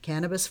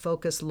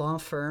 Cannabis-focused law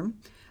firm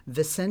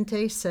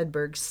Vicente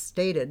Sedberg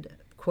stated,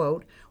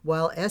 quote,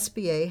 while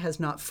SBA has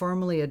not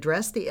formally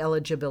addressed the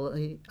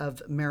eligibility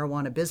of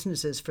marijuana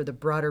businesses for the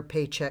broader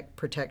Paycheck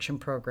Protection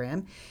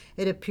Program,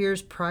 it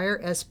appears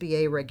prior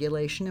SBA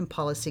regulation and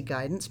policy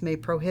guidance may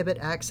prohibit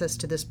access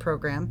to this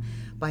program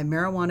by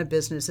marijuana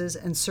businesses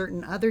and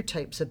certain other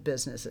types of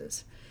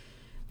businesses.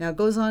 Now, it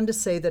goes on to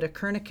say that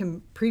Aurora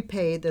can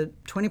prepay the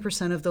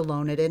 20% of the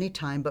loan at any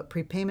time, but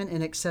prepayment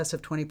in excess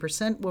of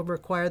 20% will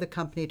require the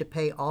company to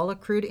pay all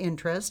accrued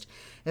interest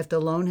if the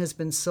loan has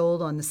been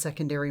sold on the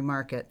secondary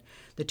market.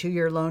 The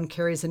 2-year loan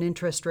carries an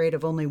interest rate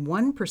of only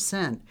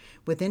 1%,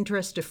 with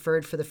interest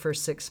deferred for the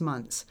first 6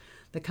 months.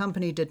 The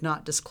company did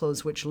not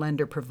disclose which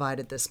lender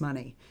provided this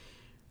money.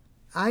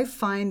 I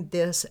find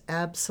this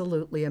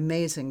absolutely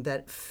amazing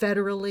that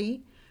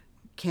federally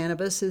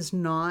cannabis is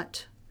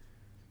not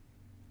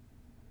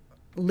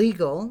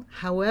legal.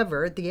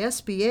 However, the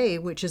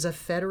SBA, which is a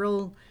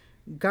federal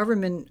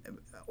government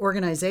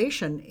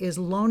organization, is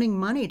loaning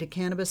money to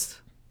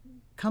cannabis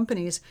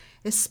companies,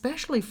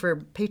 especially for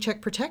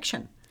paycheck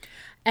protection.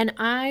 And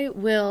I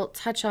will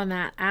touch on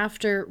that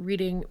after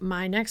reading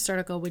my next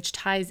article, which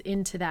ties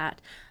into that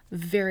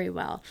very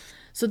well.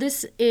 So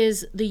this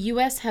is the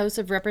U.S. House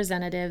of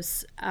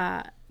Representatives.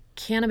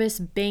 Cannabis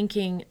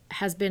banking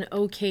has been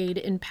okayed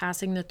in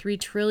passing the $3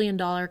 trillion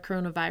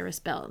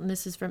coronavirus bill. And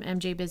this is from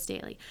MJ Biz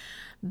Daily.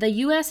 The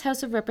U.S.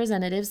 House of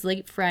Representatives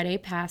late Friday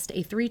passed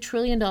a $3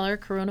 trillion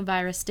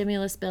coronavirus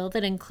stimulus bill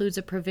that includes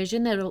a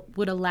provision that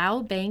would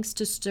allow banks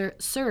to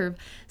serve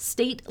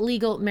state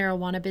legal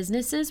marijuana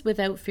businesses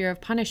without fear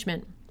of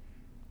punishment.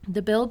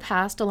 The bill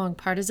passed along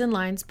partisan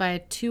lines by a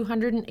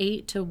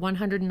 208 to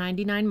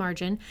 199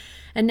 margin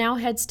and now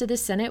heads to the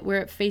Senate,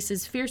 where it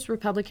faces fierce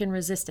Republican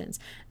resistance.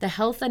 The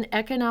Health and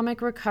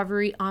Economic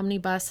Recovery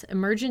Omnibus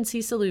Emergency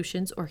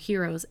Solutions, or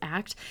HEROES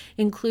Act,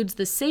 includes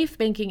the Safe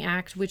Banking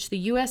Act, which the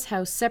U.S.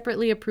 House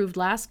separately approved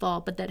last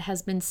fall, but that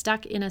has been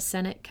stuck in a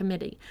Senate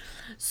committee.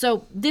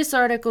 So this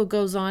article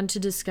goes on to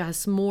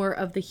discuss more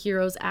of the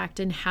HEROES Act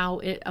and how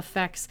it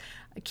affects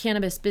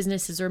cannabis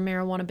businesses or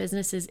marijuana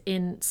businesses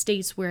in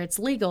states where it's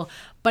legal.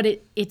 But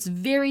it's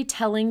very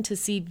telling to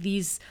see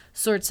these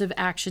sorts of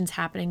actions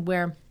happening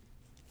where,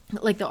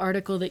 like the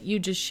article that you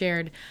just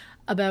shared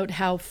about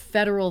how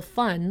federal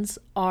funds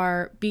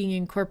are being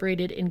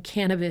incorporated in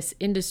cannabis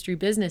industry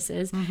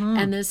businesses.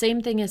 And the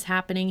same thing is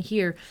happening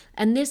here.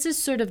 And this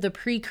is sort of the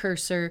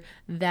precursor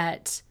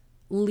that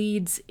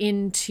leads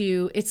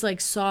into, it's like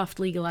soft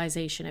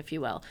legalization, if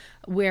you will,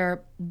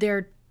 where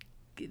they're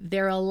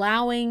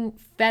allowing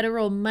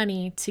federal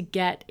money to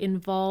get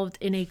involved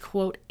in a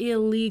quote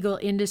illegal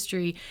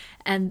industry,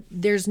 and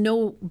there's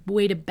no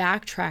way to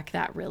backtrack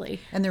that really.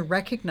 And they're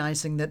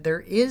recognizing that there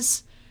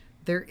is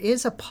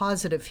a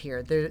positive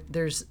here.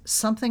 There's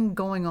something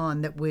going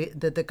on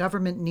that the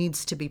government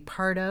needs to be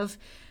part of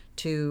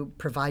to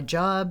provide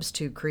jobs,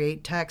 to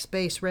create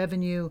tax-based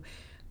revenue.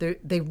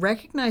 They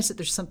recognize that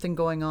there's something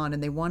going on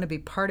and they want to be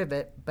part of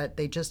it, but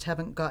they just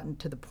haven't gotten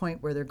to the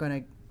point where they're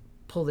going to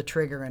pull the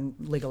trigger and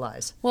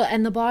legalize. Well,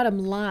 and the bottom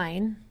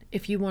line,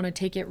 if you want to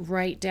take it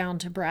right down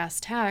to brass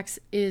tacks,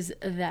 is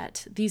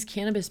that these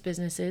cannabis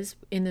businesses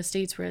in the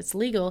states where it's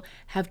legal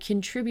have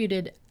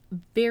contributed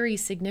very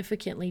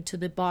significantly to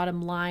the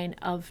bottom line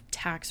of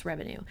tax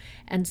revenue.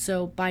 And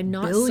so by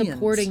not Billions.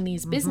 supporting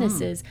these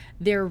businesses,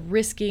 they're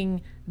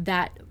risking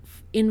that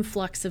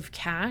influx of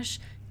cash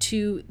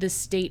to the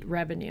state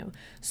revenue.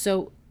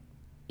 So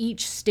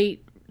each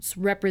state's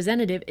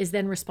representative is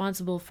then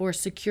responsible for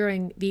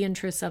securing the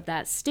interests of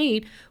that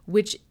state,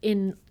 which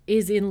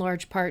is in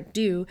large part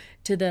due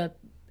to the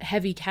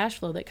heavy cash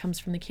flow that comes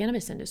from the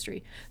cannabis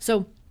industry.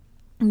 So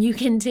you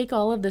can take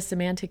all of the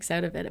semantics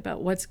out of it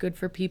about what's good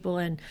for people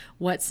and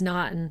what's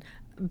not and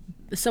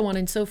so on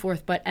and so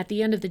forth. But at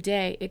the end of the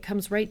day, it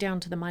comes right down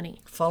to the money.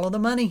 Follow the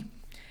money.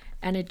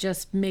 And it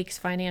just makes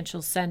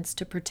financial sense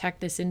to protect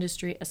this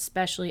industry,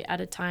 especially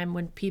at a time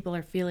when people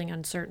are feeling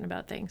uncertain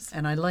about things.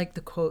 And I like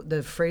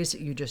the phrase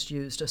that you just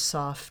used, a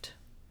soft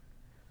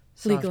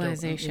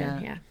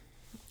legalization. Yeah.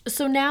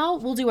 So now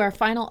we'll do our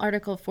final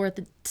article for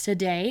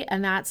today,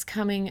 and that's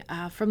coming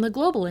from the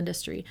global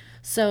industry.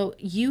 So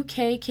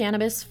UK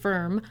cannabis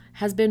firm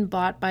has been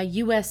bought by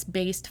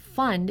US-based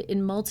fund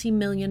in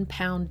multi-million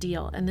pound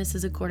deal, and this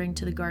is according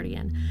to The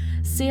Guardian.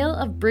 Sale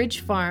of Bridge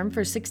Farm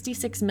for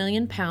 66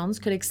 million pounds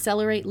could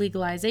accelerate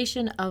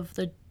legalization of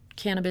the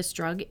cannabis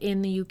drug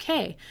in the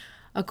UK.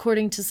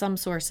 According to some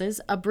sources,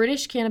 a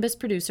British cannabis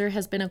producer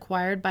has been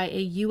acquired by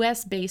a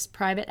US-based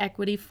private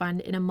equity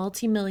fund in a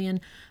multi-million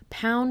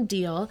pound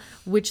deal,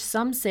 which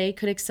some say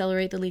could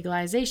accelerate the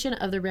legalization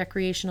of the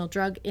recreational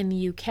drug in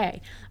the UK.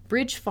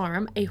 Bridge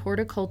Farm, a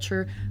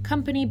horticulture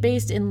company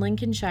based in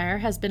Lincolnshire,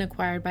 has been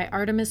acquired by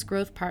Artemis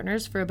Growth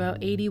Partners for about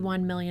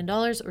 $81 million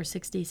or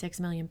 66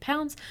 million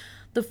pounds.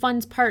 The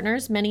fund's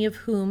partners, many of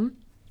whom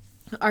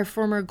our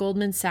former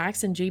Goldman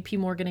Sachs and JP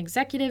Morgan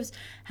executives,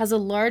 has a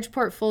large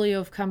portfolio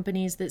of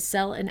companies that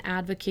sell and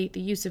advocate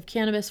the use of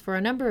cannabis for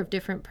a number of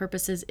different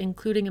purposes,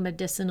 including a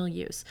medicinal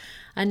use.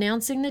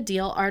 Announcing the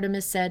deal,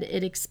 Artemis said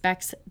it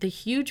expects the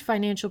huge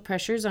financial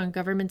pressures on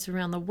governments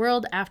around the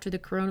world after the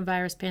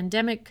coronavirus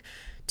pandemic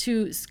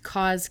to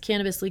cause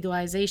cannabis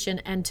legalization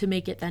and to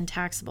make it then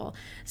taxable.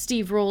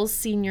 Steve Rolls,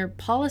 senior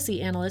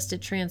policy analyst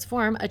at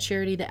Transform, a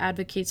charity that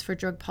advocates for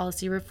drug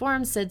policy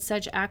reform, said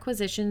such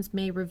acquisitions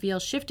may reveal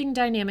shifting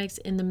dynamics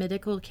in the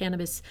medical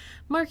cannabis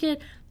market,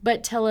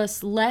 but tell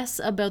us less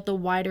about the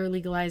wider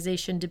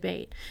legalization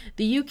debate.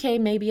 The UK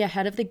may be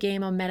ahead of the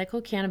game on medical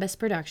cannabis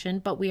production,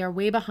 but we are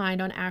way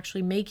behind on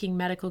actually making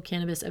medical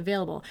cannabis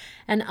available.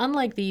 And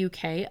unlike the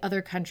UK,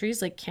 other countries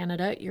like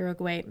Canada,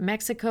 Uruguay,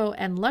 Mexico,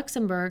 and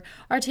Luxembourg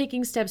are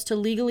taking steps to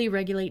legally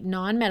regulate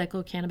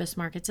non-medical cannabis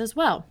markets as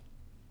well.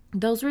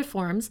 Those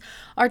reforms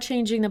are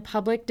changing the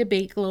public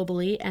debate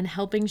globally and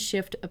helping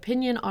shift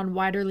opinion on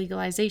wider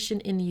legalization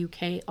in the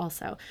UK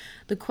also.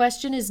 The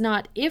question is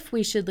not if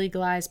we should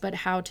legalize, but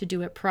how to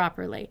do it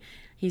properly,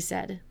 he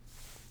said.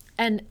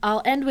 And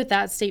I'll end with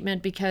that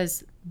statement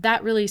because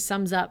that really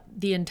sums up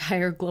the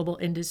entire global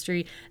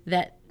industry,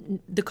 that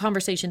the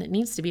conversation that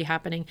needs to be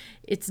happening.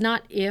 It's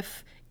not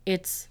if,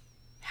 it's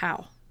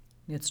how.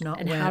 It's not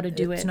and when, how to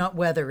do it. It's not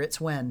whether, it's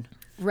when.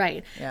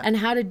 Right. Yeah. And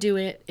how to do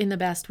it in the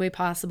best way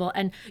possible,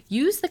 and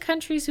use the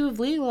countries who have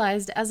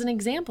legalized as an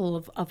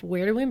example of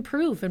where to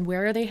improve and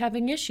where are they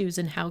having issues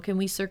and how can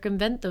we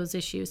circumvent those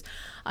issues.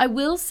 I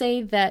will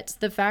say that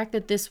the fact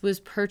that this was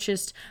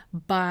purchased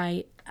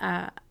by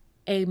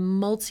a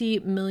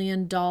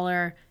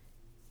multi-million-dollar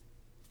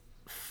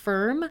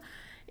firm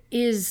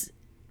is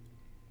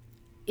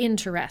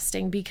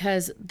interesting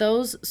because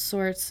those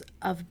sorts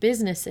of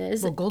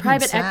businesses,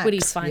 private equity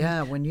funds.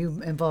 Yeah, when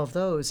you involve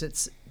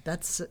those,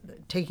 that's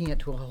taking it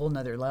to a whole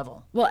nother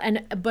level. Well,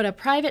 but a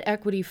private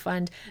equity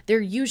fund,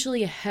 they're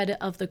usually ahead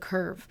of the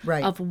curve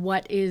of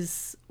what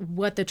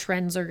the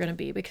trends are going to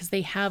be, because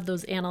they have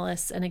those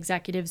analysts and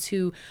executives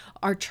who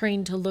are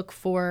trained to look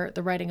for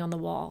the writing on the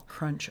wall.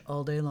 Crunch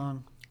all day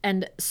long.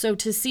 And so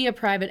to see a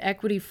private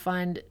equity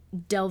fund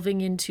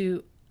delving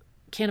into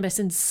cannabis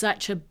in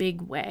such a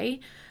big way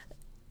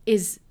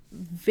is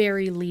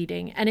very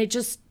leading. And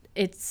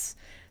it's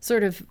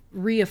sort of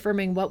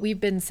reaffirming what we've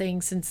been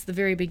saying since the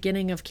very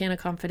beginning of Canna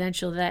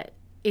Confidential, that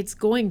it's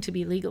going to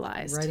be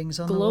legalized Writing's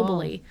on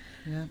globally.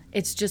 The wall. Yeah.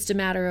 It's just a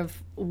matter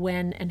of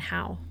when and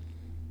how.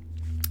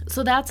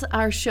 So that's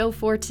our show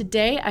for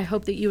today. I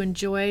hope that you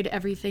enjoyed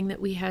everything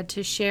that we had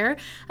to share.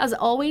 As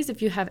always,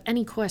 if you have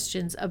any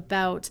questions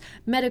about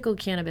medical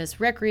cannabis,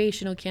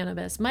 recreational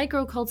cannabis,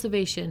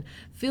 micro-cultivation,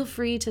 feel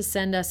free to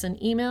send us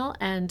an email,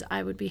 and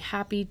I would be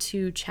happy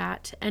to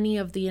chat any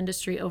of the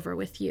industry over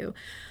with you.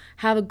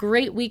 Have a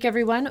great week,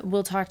 everyone.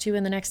 We'll talk to you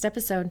in the next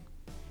episode.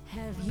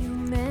 Have you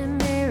met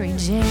Mary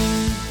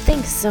Jane?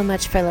 Thanks so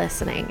much for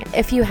listening.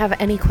 If you have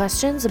any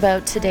questions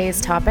about today's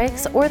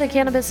topics or the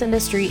cannabis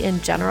industry in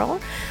general,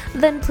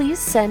 then please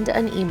send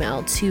an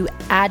email to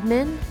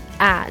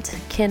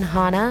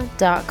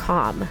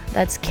admin@kinhana.com.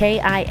 That's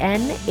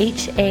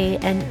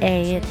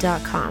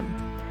KINHANA.com.